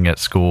something at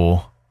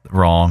school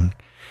wrong,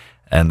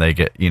 and they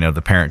get,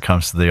 the parent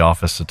comes to the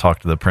office to talk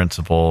to the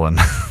principal,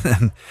 and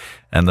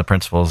and the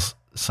principal's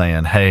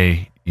saying,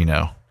 hey,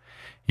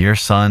 your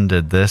son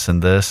did this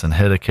and this and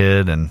hit a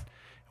kid and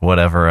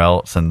whatever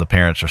else, and the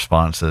parent's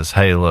response is,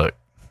 hey, look,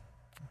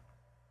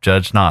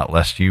 judge not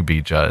lest you be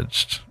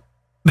judged.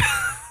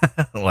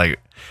 Like,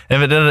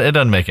 if it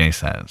doesn't make any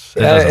sense.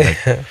 It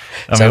doesn't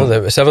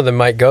make, some of them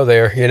might go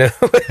there,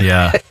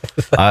 Yeah,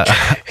 I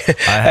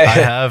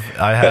have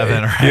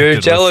interacted. You're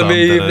telling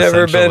me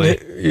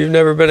you've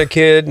never been a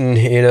kid, and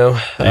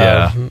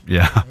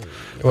yeah.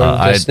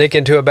 Just sneak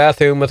into a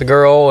bathroom with a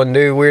girl and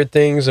do weird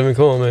things. I mean,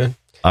 come on, man.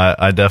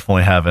 I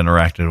definitely have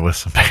interacted with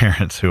some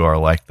parents who are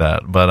like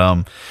that.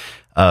 But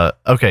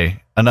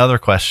okay, another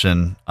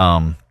question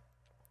that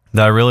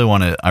I really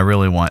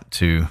want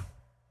to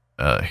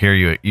hear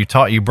you.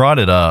 You brought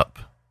it up.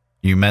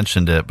 You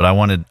mentioned it, but I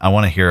want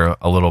to hear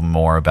a little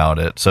more about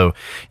it. So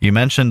you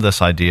mentioned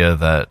this idea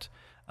that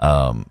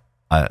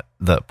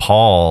that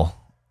Paul,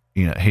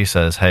 he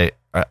says, "Hey,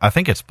 I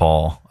think it's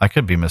Paul. I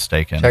could be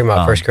mistaken." Talking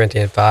about 1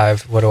 Corinthians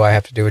 5. What do I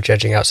have to do with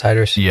judging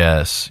outsiders?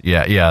 Yes,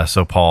 yeah.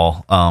 So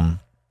Paul,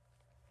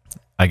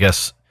 I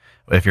guess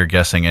if you're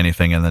guessing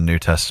anything in the New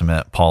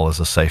Testament, Paul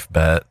is a safe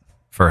bet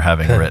for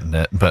having written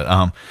it.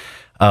 But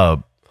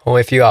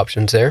only a few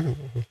options there.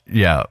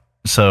 Yeah.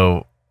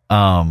 So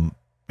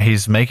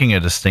he's making a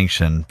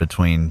distinction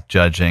between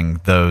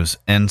judging those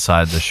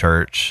inside the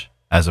church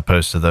as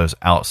opposed to those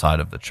outside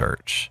of the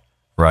church,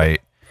 right?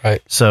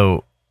 Right.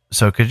 So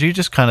could you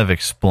just kind of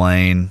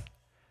explain,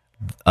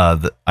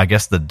 I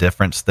guess, the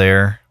difference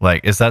there?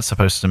 Like, is that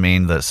supposed to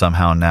mean that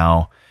somehow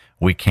now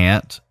we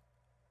can't,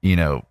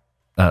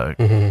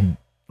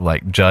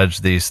 like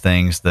judge these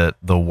things that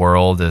the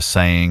world is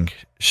saying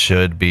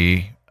should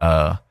be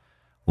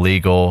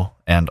legal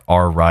and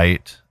are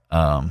right?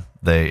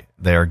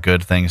 They are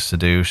good things to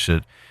do.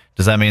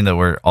 Does that mean that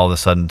we're all of a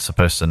sudden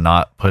supposed to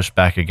not push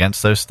back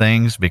against those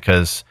things?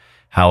 Because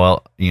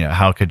how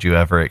could you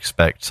ever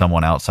expect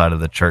someone outside of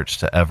the church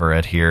to ever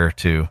adhere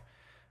to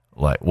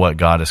like what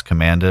God has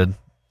commanded?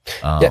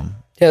 Or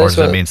does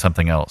it mean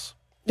something else?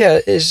 Yeah,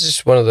 it's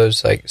just one of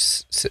those like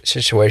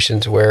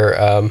situations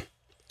where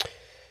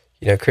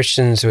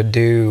Christians would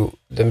do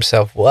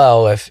themselves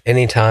well if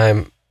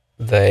anytime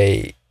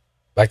they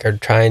like are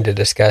trying to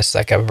discuss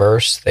like a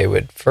verse, they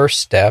would first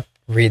step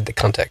read the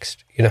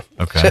context,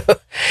 Okay. So,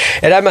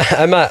 and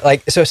I'm not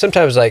like, so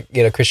sometimes like,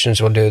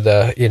 Christians will do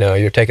the,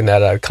 you're taking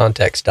that out of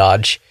context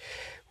dodge,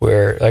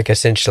 where like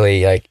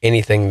essentially like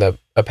anything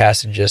a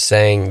passage is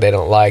saying they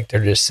don't like,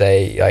 they're just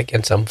say like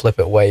in some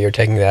flippant way, you're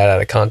taking that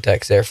out of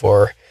context.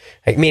 Therefore,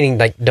 like meaning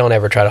like, don't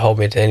ever try to hold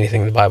me to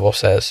anything the Bible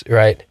says,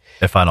 right?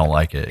 If I don't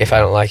like it. I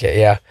don't like it.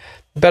 Yeah.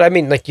 But I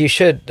mean, like you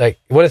should, like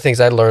one of the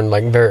things I learned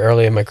like very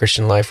early in my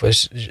Christian life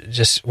was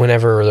just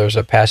whenever there was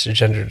a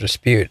passage under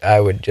dispute, I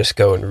would just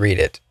go and read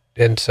it.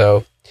 And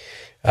so,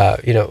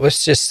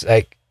 let's just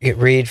like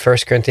read 1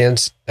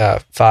 Corinthians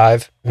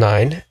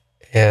 5:9.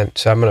 And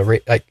so I'm going to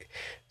read, like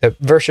the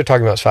verse you're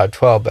talking about is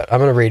 5:12, but I'm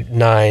going to read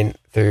 9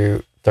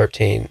 through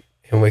 13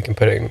 and we can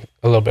put in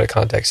a little bit of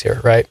context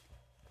here, right?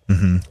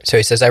 Mm-hmm. So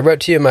he says, I wrote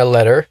to you in my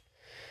letter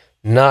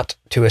not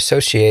to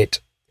associate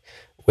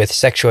with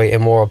sexually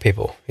immoral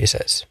people, he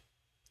says.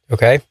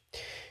 Okay?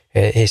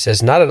 And he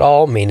says, not at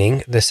all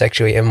meaning the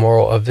sexually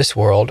immoral of this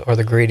world, or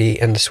the greedy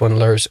and the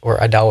swindlers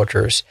or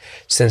idolaters,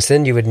 since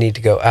then you would need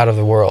to go out of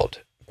the world.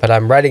 But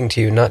I'm writing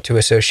to you not to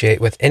associate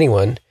with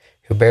anyone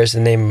who bears the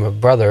name of a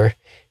brother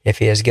if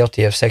he is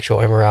guilty of sexual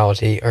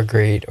immorality or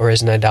greed, or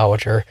is an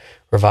idolater,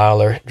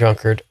 reviler,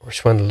 drunkard, or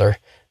swindler,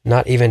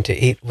 not even to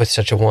eat with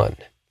such a one.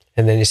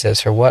 And then he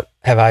says, for what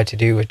have I to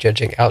do with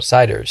judging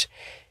outsiders?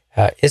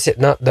 Is it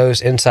not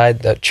those inside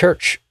the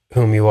church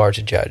whom you are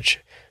to judge?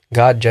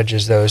 God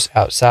judges those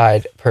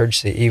outside,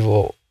 purge the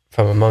evil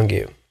from among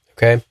you.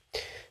 Okay?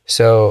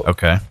 So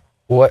okay.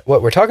 What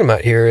we're talking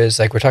about here is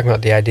like we're talking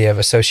about the idea of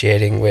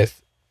associating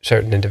with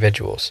certain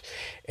individuals.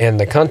 And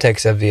the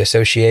context of the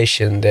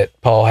association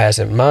that Paul has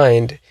in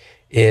mind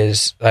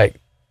is like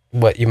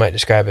what you might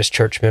describe as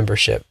church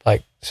membership.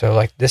 Like so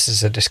like this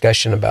is a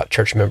discussion about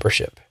church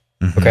membership.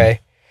 Mm-hmm. Okay?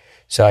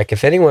 So like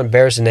if anyone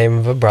bears the name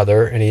of a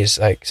brother and he's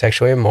like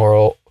sexually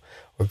immoral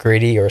or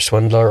greedy or a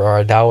swindler or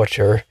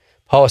idolater,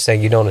 Paul is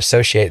saying you don't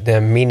associate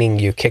them, meaning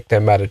you kick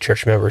them out of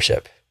church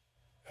membership.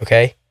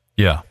 Okay?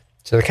 Yeah.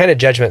 So the kind of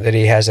judgment that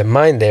he has in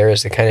mind there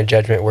is the kind of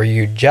judgment where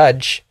you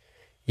judge,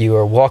 you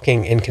are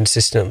walking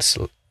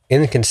inconsistently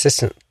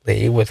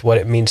with what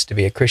it means to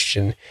be a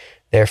Christian.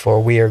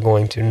 Therefore, we are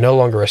going to no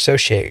longer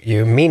associate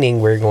you, meaning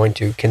we're going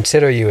to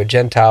consider you a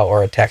Gentile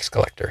or a tax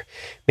collector,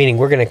 meaning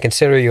we're going to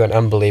consider you an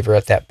unbeliever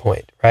at that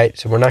point, right?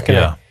 So we're not going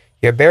to,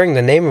 you're bearing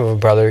the name of a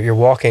brother, you're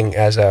walking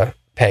as a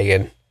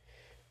pagan,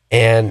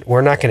 and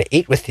we're not going to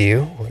eat with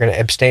you. We're going to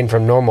abstain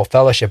from normal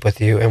fellowship with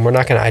you, and we're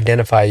not going to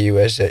identify you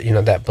as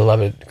that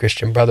beloved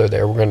Christian brother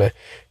there. We're going to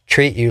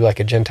treat you like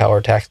a Gentile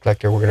or tax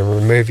collector. We're going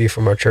to remove you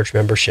from our church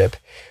membership.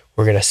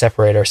 We're going to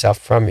separate ourselves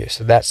from you.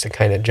 So that's the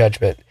kind of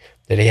judgment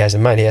that he has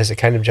in mind. He has the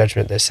kind of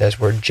judgment that says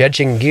we're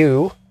judging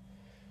you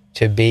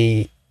to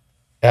be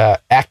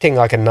acting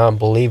like a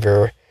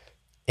non-believer,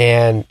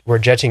 and we're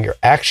judging your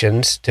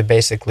actions to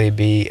basically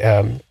be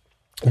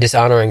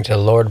dishonoring to the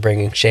Lord,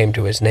 bringing shame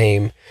to his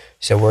name.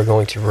 So we're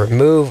going to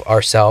remove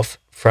ourselves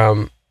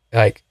from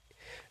like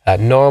a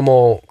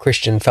normal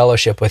Christian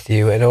fellowship with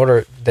you in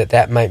order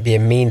that might be a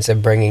means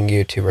of bringing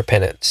you to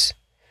repentance.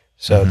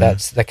 So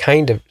that's the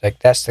kind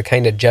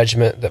of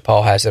judgment that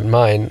Paul has in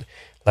mind,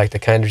 like the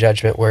kind of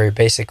judgment where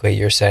basically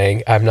you're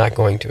saying, I'm not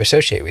going to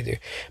associate with you.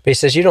 But he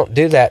says you don't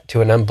do that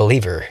to an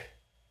unbeliever.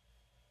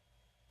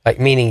 Like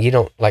meaning you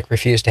don't like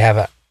refuse to have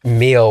a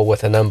meal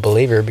with an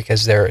unbeliever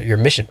because they're your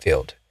mission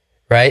field,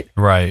 right?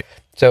 Right.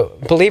 So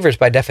believers,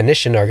 by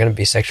definition, are going to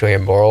be sexually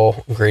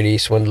immoral, greedy,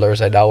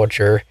 swindlers,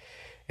 idolater.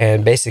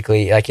 And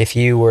basically, like if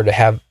you were to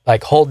have,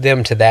 like hold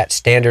them to that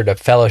standard of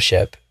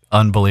fellowship.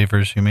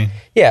 Unbelievers, you mean?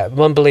 Yeah,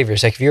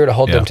 unbelievers. Like if you were to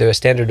hold them to a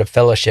standard of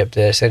fellowship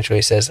that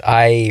essentially says,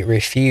 I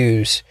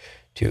refuse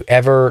to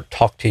ever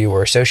talk to you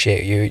or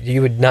associate you,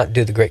 you would not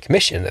do the Great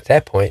Commission at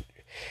that point.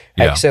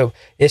 Like, so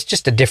it's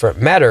just a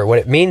different matter. What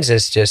it means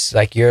is just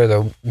like you're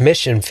the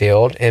mission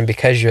field, and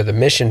because you're the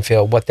mission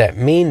field, what that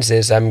means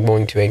is I'm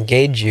going to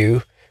engage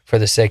you for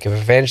the sake of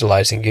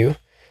evangelizing you.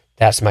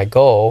 That's my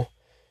goal.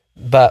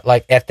 But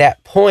like at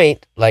that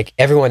point, like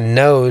everyone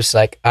knows,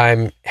 like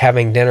I'm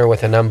having dinner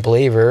with an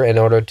unbeliever in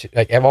order to,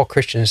 like all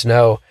Christians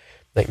know,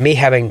 like me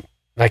having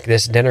like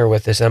this dinner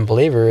with this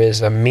unbeliever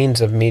is a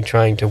means of me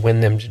trying to win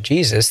them to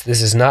Jesus.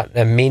 This is not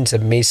a means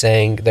of me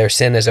saying their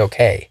sin is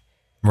okay.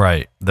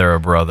 Right. They're a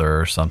brother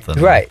or something.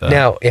 Right. Like that.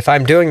 Now, if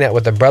I'm doing that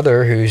with a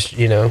brother who's,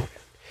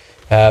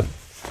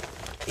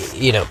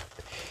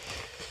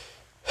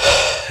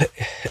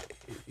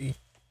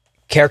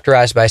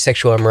 characterized by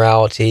sexual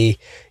immorality,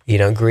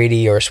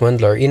 greedy or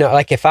swindler,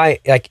 like if I,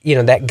 like,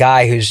 that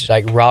guy who's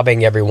like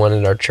robbing everyone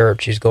in our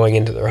church, who's going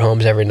into their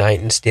homes every night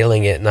and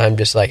stealing it, and I'm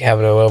just like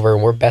having him over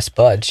and we're best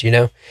buds,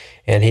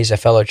 and he's a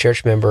fellow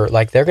church member,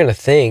 like they're going to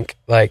think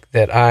like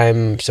that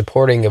I'm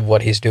supporting of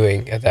what he's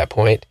doing at that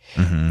point.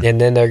 Mm-hmm. And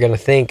then they're going to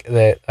think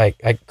that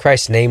like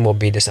Christ's name will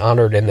be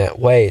dishonored in that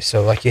way.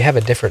 So like you have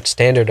a different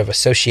standard of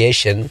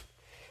association.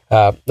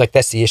 Like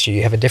that's the issue.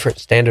 You have a different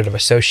standard of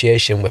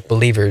association with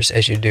believers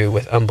as you do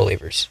with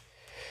unbelievers.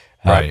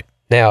 Right.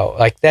 Now,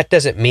 like that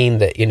doesn't mean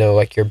that,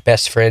 like your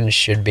best friends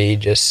should be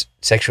just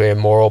sexually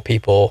immoral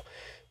people,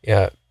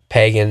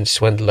 pagans,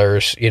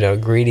 swindlers,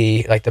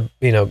 greedy, like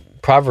the,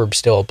 proverb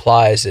still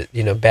applies that,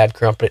 bad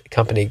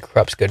company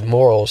corrupts good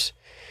morals,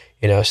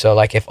 so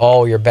like if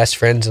all your best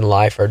friends in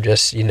life are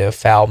just,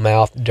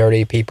 foul-mouthed,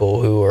 dirty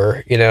people who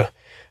are,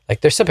 like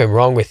there's something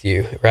wrong with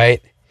you,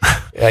 right?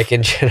 Like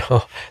in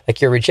general,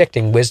 like you're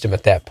rejecting wisdom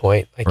at that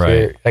point. Like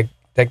you're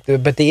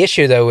but the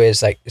issue though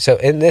is like, so,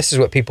 and this is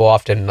what people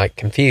often like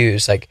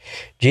confuse, like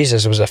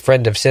Jesus was a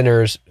friend of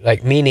sinners,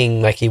 like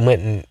meaning like he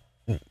went and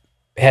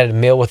had a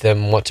meal with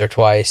them once or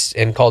twice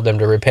and called them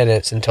to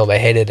repentance until they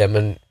hated him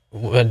and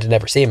wanted to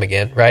never see him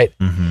again, right?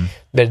 Mm-hmm.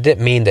 But it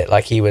didn't mean that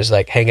like he was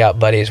like hang out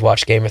buddies,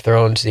 watch Game of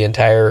Thrones the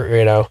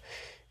entire,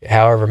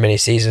 however many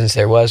seasons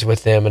there was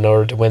with them in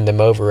order to win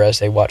them over as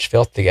they watched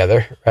filth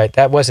together, right?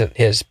 That wasn't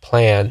his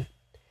plan.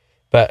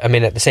 But I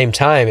mean, at the same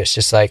time, it's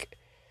just like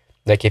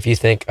if you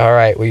think, all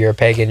right, well, you're a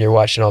pagan, you're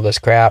watching all this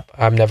crap,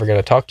 I'm never going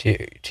to talk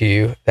to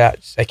you.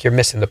 That's like you're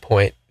missing the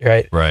point,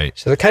 right? Right.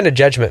 So the kind of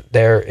judgment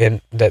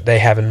that they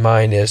have in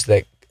mind is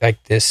that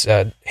like this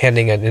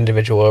handing an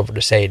individual over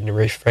to Satan and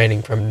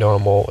refraining from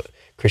normal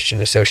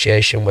Christian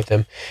association with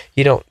them.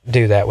 You don't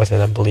do that with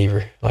an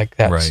unbeliever. Like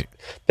that's right.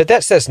 But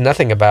that says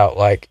nothing about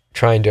like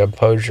trying to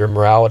impose your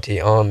morality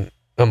on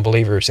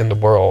unbelievers in the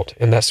world,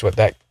 and that's what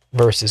that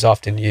verse is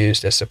often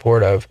used as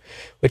support of,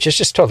 which is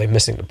just totally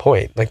missing the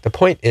point. Like the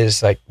point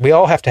is like we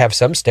all have to have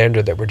some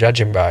standard that we're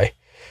judging by.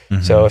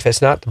 Mm-hmm. So if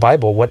it's not the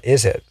Bible, what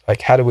is it?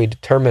 Like how do we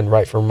determine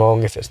right from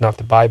wrong if it's not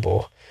the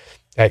Bible?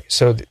 Like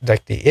so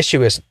like the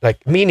issue is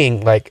like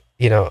meaning like,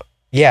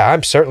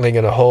 I'm certainly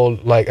going to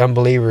hold like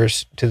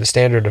unbelievers to the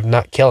standard of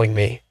not killing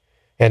me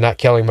and not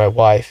killing my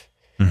wife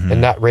mm-hmm. and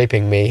not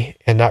raping me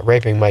and not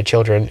raping my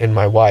children and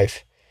my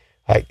wife.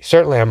 Like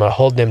certainly I'm going to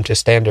hold them to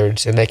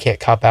standards, and they can't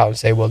cop out and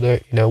say, well,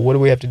 what do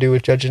we have to do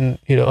with judging,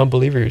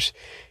 unbelievers?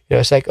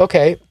 It's like,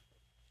 okay,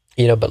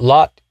 but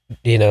Lot,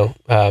 we'll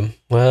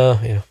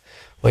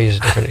use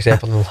a different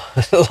example than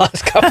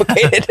Lot's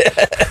complicated.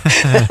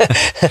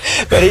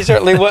 But he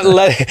certainly wouldn't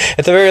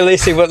at the very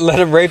least, he wouldn't let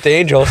him rape the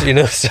angels, so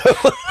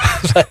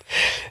it's like,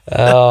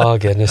 oh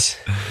goodness,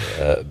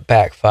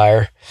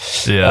 backfire.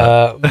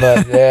 Yeah.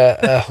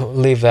 But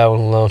leave that one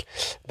alone.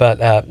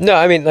 But no,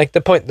 I mean, like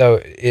the point though,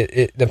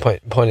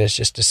 the point is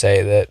just to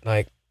say that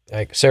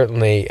like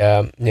certainly,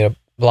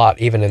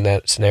 Lot, even in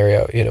that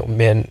scenario,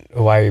 men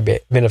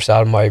of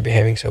Sodom, why are you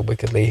behaving so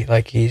wickedly?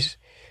 Like he's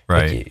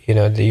right.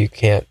 Like, you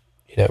can't,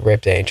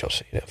 rape the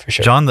angels, for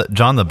sure. John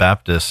the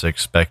Baptist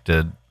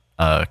expected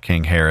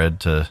King Herod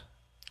to,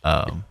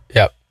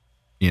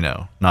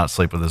 not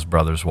sleep with his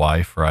brother's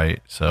wife,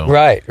 right? So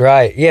right,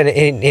 yeah,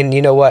 and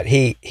you know what?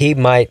 He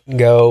might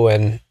go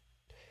and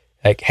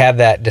like have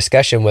that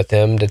discussion with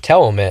him to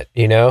tell him it,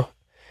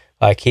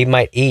 like he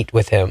might eat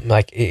with him,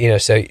 like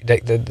So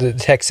the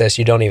text says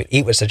you don't even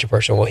eat with such a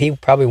person. Well, he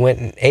probably went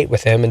and ate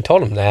with him and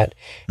told him that,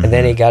 and mm-hmm.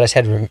 then he got his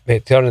head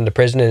thrown into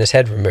prison and his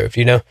head removed.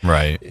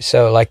 Right.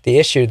 So like the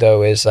issue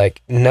though is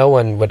like no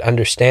one would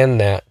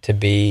understand that to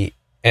be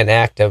an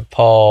act of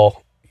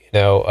Paul,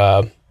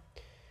 or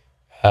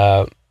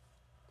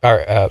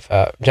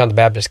of John the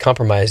Baptist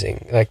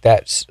compromising. Like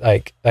that's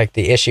like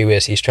the issue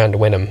is he's trying to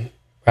win him,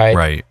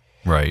 right?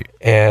 Right.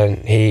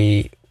 And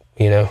he,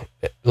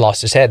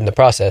 lost his head in the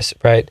process,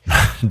 right?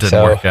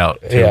 Didn't work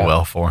out too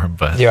well for him,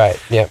 but you're right.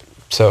 Yeah.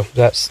 So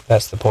that's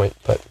the point.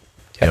 But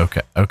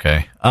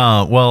Okay.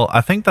 Well,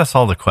 I think that's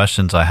all the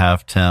questions I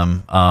have,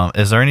 Tim.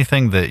 Is there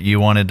anything that you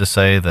wanted to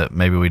say that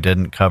maybe we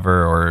didn't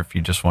cover, or if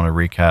you just want to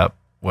recap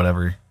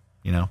whatever,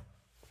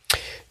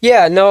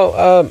 Yeah,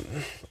 no,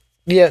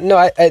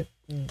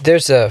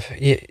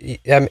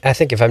 I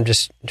think if I'm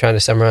just trying to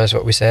summarize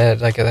what we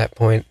said, like at that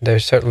point, there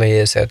certainly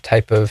is a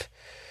type of,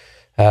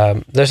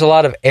 there's a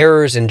lot of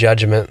errors in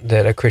judgment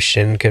that a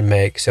Christian can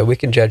make. So we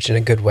can judge in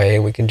a good way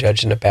and we can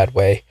judge in a bad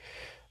way.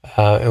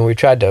 And we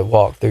tried to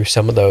walk through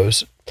some of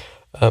those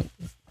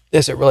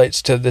as it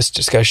relates to this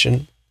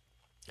discussion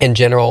in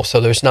general.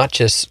 So there's not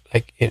just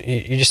like,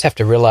 you just have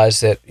to realize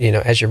that,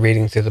 as you're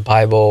reading through the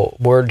Bible,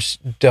 words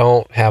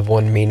don't have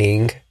one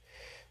meaning,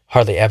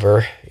 hardly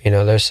ever.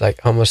 There's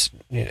like almost,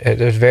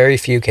 there's very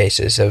few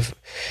cases of,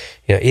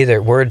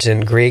 either words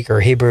in Greek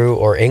or Hebrew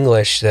or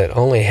English that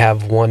only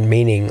have one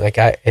meaning. Like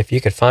if you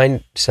could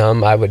find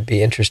some, I would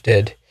be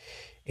interested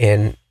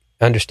in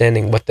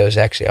understanding what those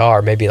actually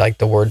are. Maybe like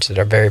the words that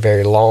are very,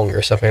 very long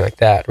or something like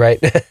that, right?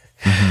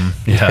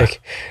 Mm-hmm. Yeah.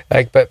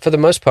 But for the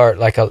most part,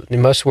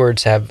 most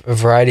words have a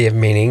variety of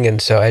meaning.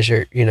 And so as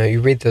you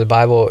read through the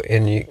Bible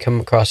and you come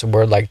across a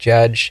word like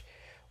judge,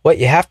 what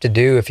you have to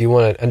do if you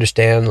want to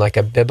understand like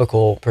a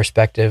biblical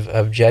perspective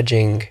of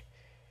judging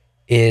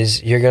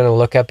is you're going to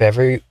look up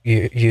every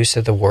use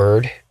of the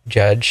word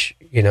judge,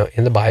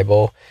 in the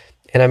Bible.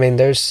 And I mean,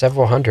 there's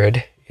several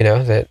hundred,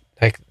 that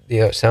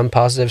some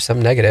positive, some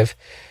negative.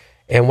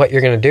 And what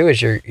you're going to do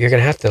is you're going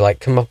to have to like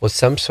come up with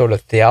some sort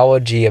of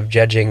theology of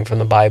judging from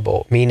the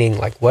Bible, meaning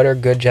like what are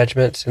good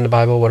judgments in the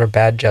Bible? What are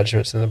bad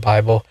judgments in the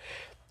Bible?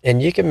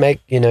 And you can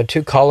make,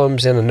 2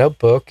 columns in a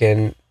notebook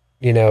and,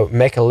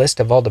 make a list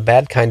of all the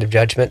bad kind of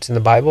judgments in the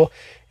Bible.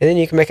 And then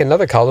you can make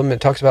another column that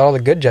talks about all the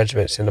good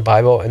judgments in the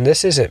Bible. And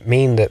this doesn't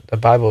mean that the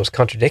Bible is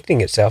contradicting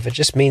itself. It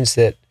just means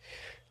that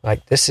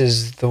like this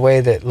is the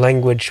way that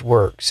language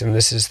works. And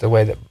this is the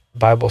way that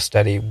Bible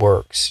study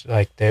works.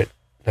 Like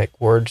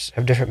words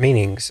have different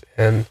meanings.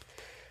 And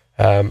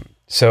like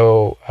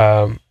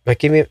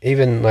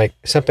even like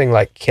something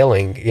like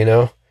killing,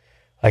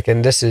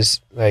 and this is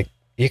like,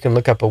 you can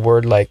look up a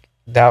word like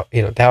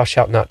thou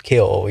shalt not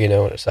kill,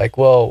 and it's like,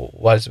 well,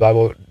 why does the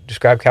Bible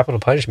describe capital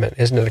punishment?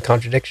 Isn't it a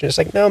contradiction? It's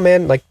like, no,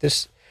 man, like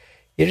this,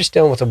 you're just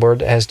dealing with a word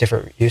that has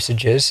different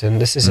usages,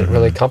 and this isn't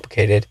really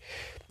complicated.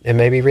 And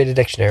maybe read a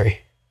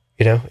dictionary,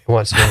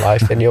 once in your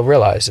life, and you'll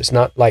realize it's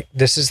not like,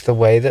 this is the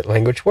way that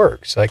language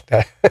works like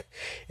that.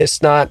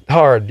 It's not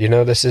hard,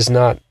 this is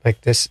not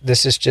like this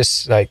is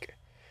just like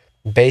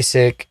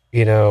basic,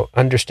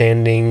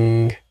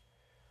 understanding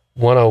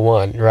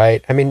 101,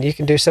 right? I mean, you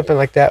can do something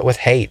like that with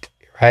hate,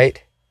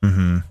 right?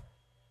 Mm-hmm.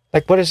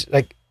 Like, what is,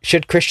 like,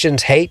 should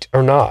Christians hate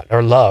or not,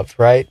 or love,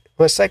 right?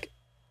 Well, it's like,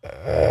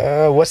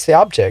 what's the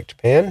object,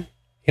 man?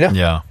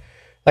 Yeah.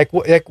 Like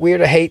we're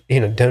to hate,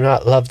 do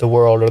not love the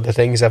world or the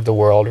things of the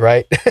world,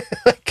 right?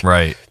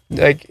 Right.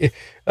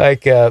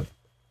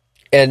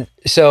 And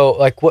so,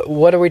 like,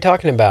 what are we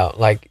talking about?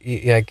 Like,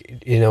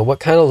 what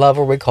kind of love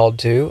are we called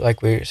to?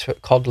 Like, we're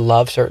called to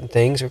love certain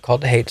things, we're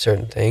called to hate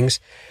certain things.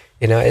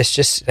 It's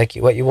just like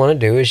what you want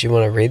to do is you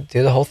want to read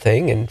through the whole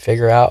thing and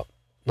figure out,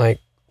 like,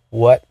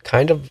 what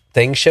kind of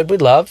things should we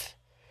love?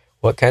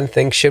 What kind of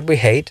things should we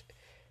hate?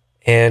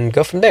 And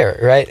go from there,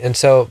 right? And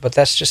so, but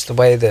that's just the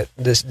way that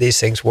these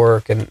things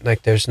work. And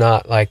like, there's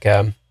not like,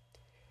 and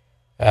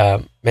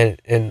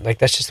like,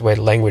 that's just the way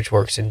language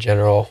works in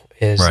general,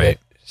 is right.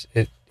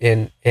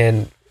 And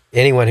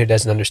anyone who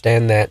doesn't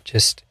understand that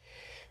just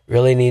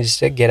really needs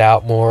to get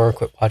out more,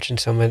 quit watching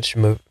so much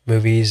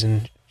movies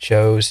and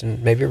shows,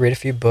 and maybe read a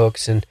few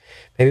books, and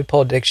maybe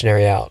pull a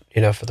dictionary out,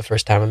 for the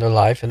first time in their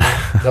life, and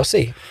they'll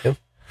see,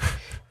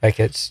 like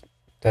that's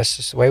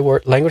just the way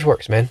language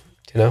works, man,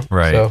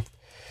 Right. So,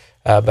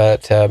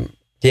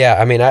 yeah,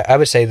 I mean, I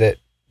would say that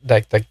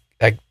like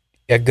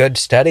a good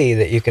study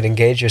that you could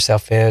engage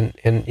yourself in,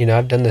 and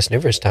I've done this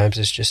numerous times,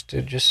 is just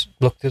to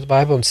look through the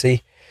Bible and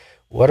see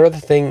what are the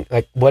things,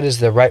 like, what is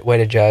the right way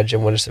to judge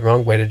and what is the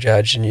wrong way to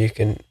judge, and you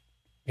can,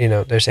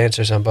 there's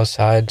answers on both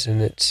sides, and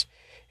it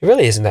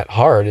really isn't that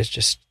hard.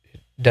 It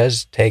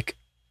does take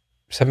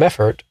some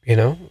effort,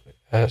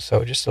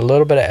 so just a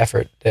little bit of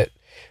effort that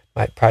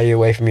might pry you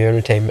away from your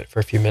entertainment for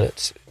a few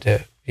minutes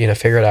to,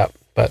 figure it out.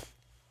 But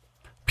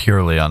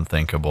purely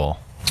unthinkable.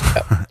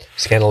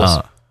 Scandalous.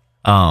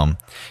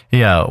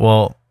 Yeah,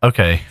 well,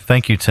 okay.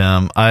 Thank you,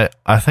 Tim. I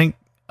think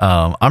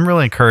I'm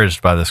really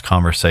encouraged by this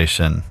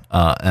conversation,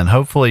 and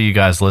hopefully you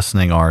guys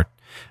listening are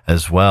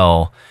as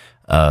well,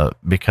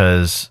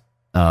 because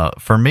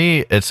for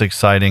me, it's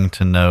exciting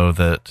to know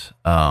that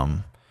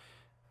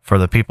for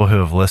the people who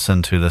have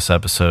listened to this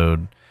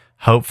episode,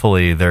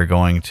 hopefully they're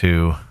going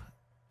to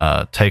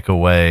take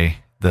away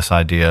this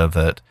idea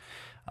that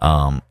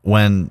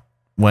when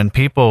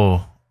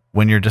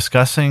you're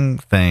discussing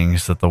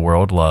things that the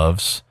world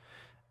loves,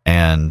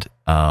 and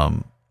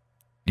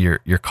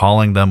you're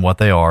calling them what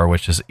they are,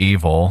 which is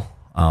evil,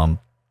 and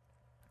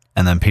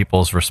then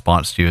people's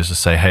response to you is to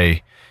say,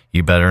 hey,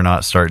 you better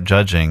not start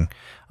judging.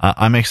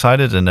 I'm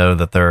excited to know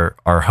that there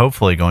are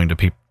hopefully going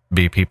to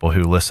be people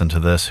who listen to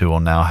this who will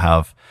now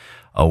have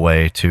a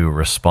way to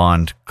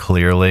respond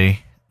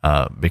clearly,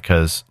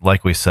 because,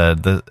 like we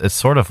said, it's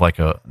sort of like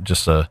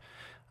just a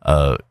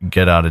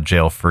get out of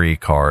jail free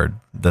card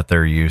that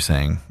they're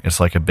using. It's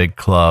like a big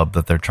club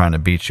that they're trying to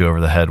beat you over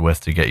the head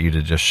with to get you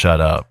to just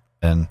shut up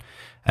and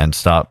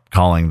stop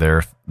calling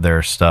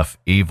their stuff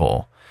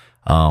evil.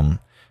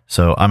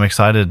 So I'm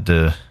excited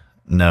to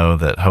know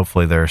that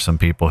hopefully there are some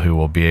people who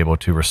will be able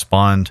to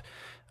respond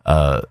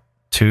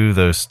to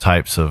those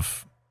types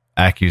of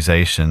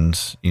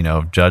accusations,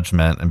 of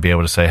judgment, and be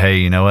able to say, hey,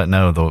 you know what?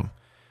 No,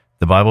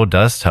 the Bible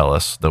does tell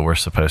us that we're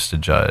supposed to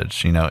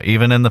judge.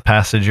 Even in the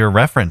passage you're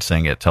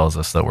referencing, it tells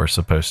us that we're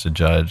supposed to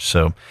judge.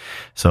 So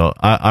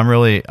I'm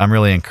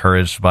really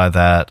encouraged by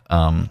that.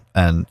 And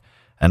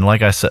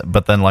like I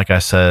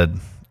said,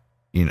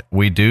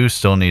 we do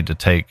still need to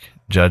take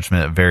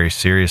judgment very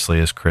seriously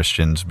as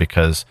Christians,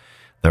 because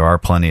there are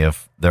plenty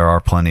of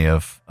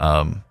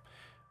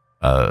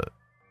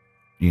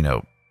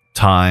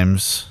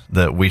times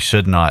that we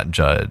should not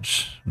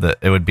judge, that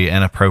it would be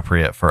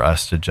inappropriate for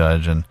us to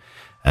judge.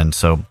 And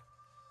so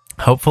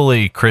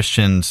hopefully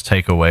Christians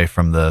take away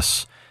from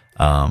this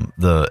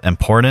the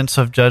importance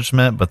of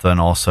judgment, but then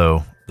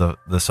also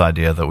this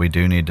idea that we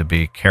do need to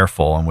be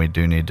careful, and we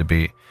do need to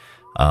be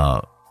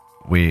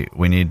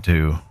we need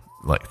to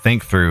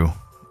think through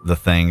the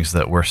things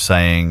that we're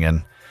saying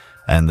and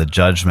the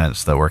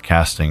judgments that we're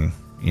casting,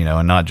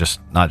 and not just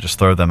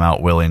throw them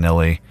out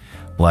willy-nilly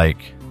like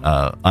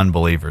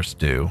unbelievers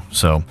do.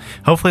 So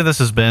hopefully this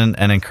has been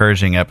an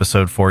encouraging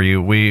episode for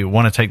you. We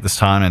want to take this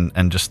time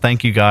and just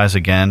thank you guys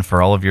again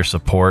for all of your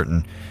support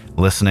and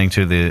listening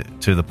to the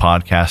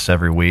podcast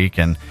every week.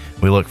 And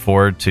we look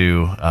forward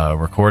to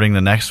recording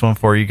the next one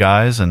for you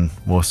guys, and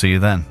we'll see you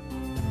then.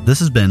 This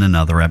has been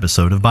another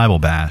episode of Bible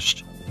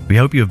Bashed. We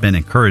hope you have been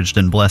encouraged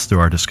and blessed through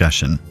our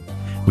discussion.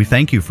 We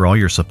thank you for all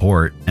your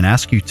support and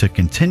ask you to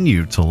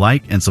continue to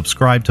like and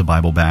subscribe to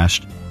Bible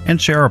Bashed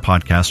and share our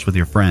podcast with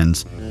your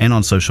friends and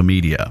on social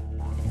media.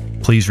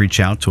 Please reach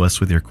out to us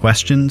with your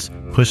questions,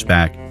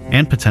 pushback,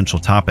 and potential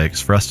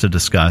topics for us to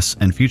discuss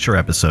in future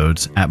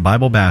episodes at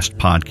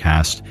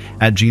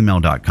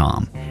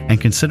BibleBashedPodcast@gmail.com,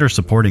 and consider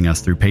supporting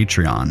us through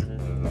Patreon.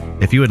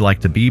 If you would like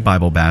to be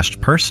Bible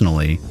Bashed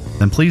personally,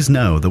 then please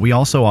know that we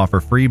also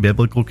offer free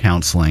biblical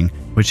counseling,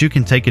 which you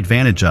can take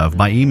advantage of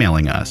by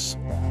emailing us.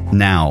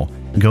 Now,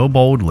 go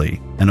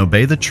boldly and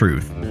obey the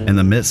truth in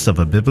the midst of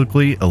a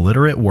biblically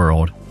illiterate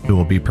world who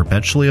will be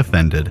perpetually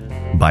offended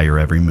by your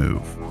every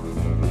move.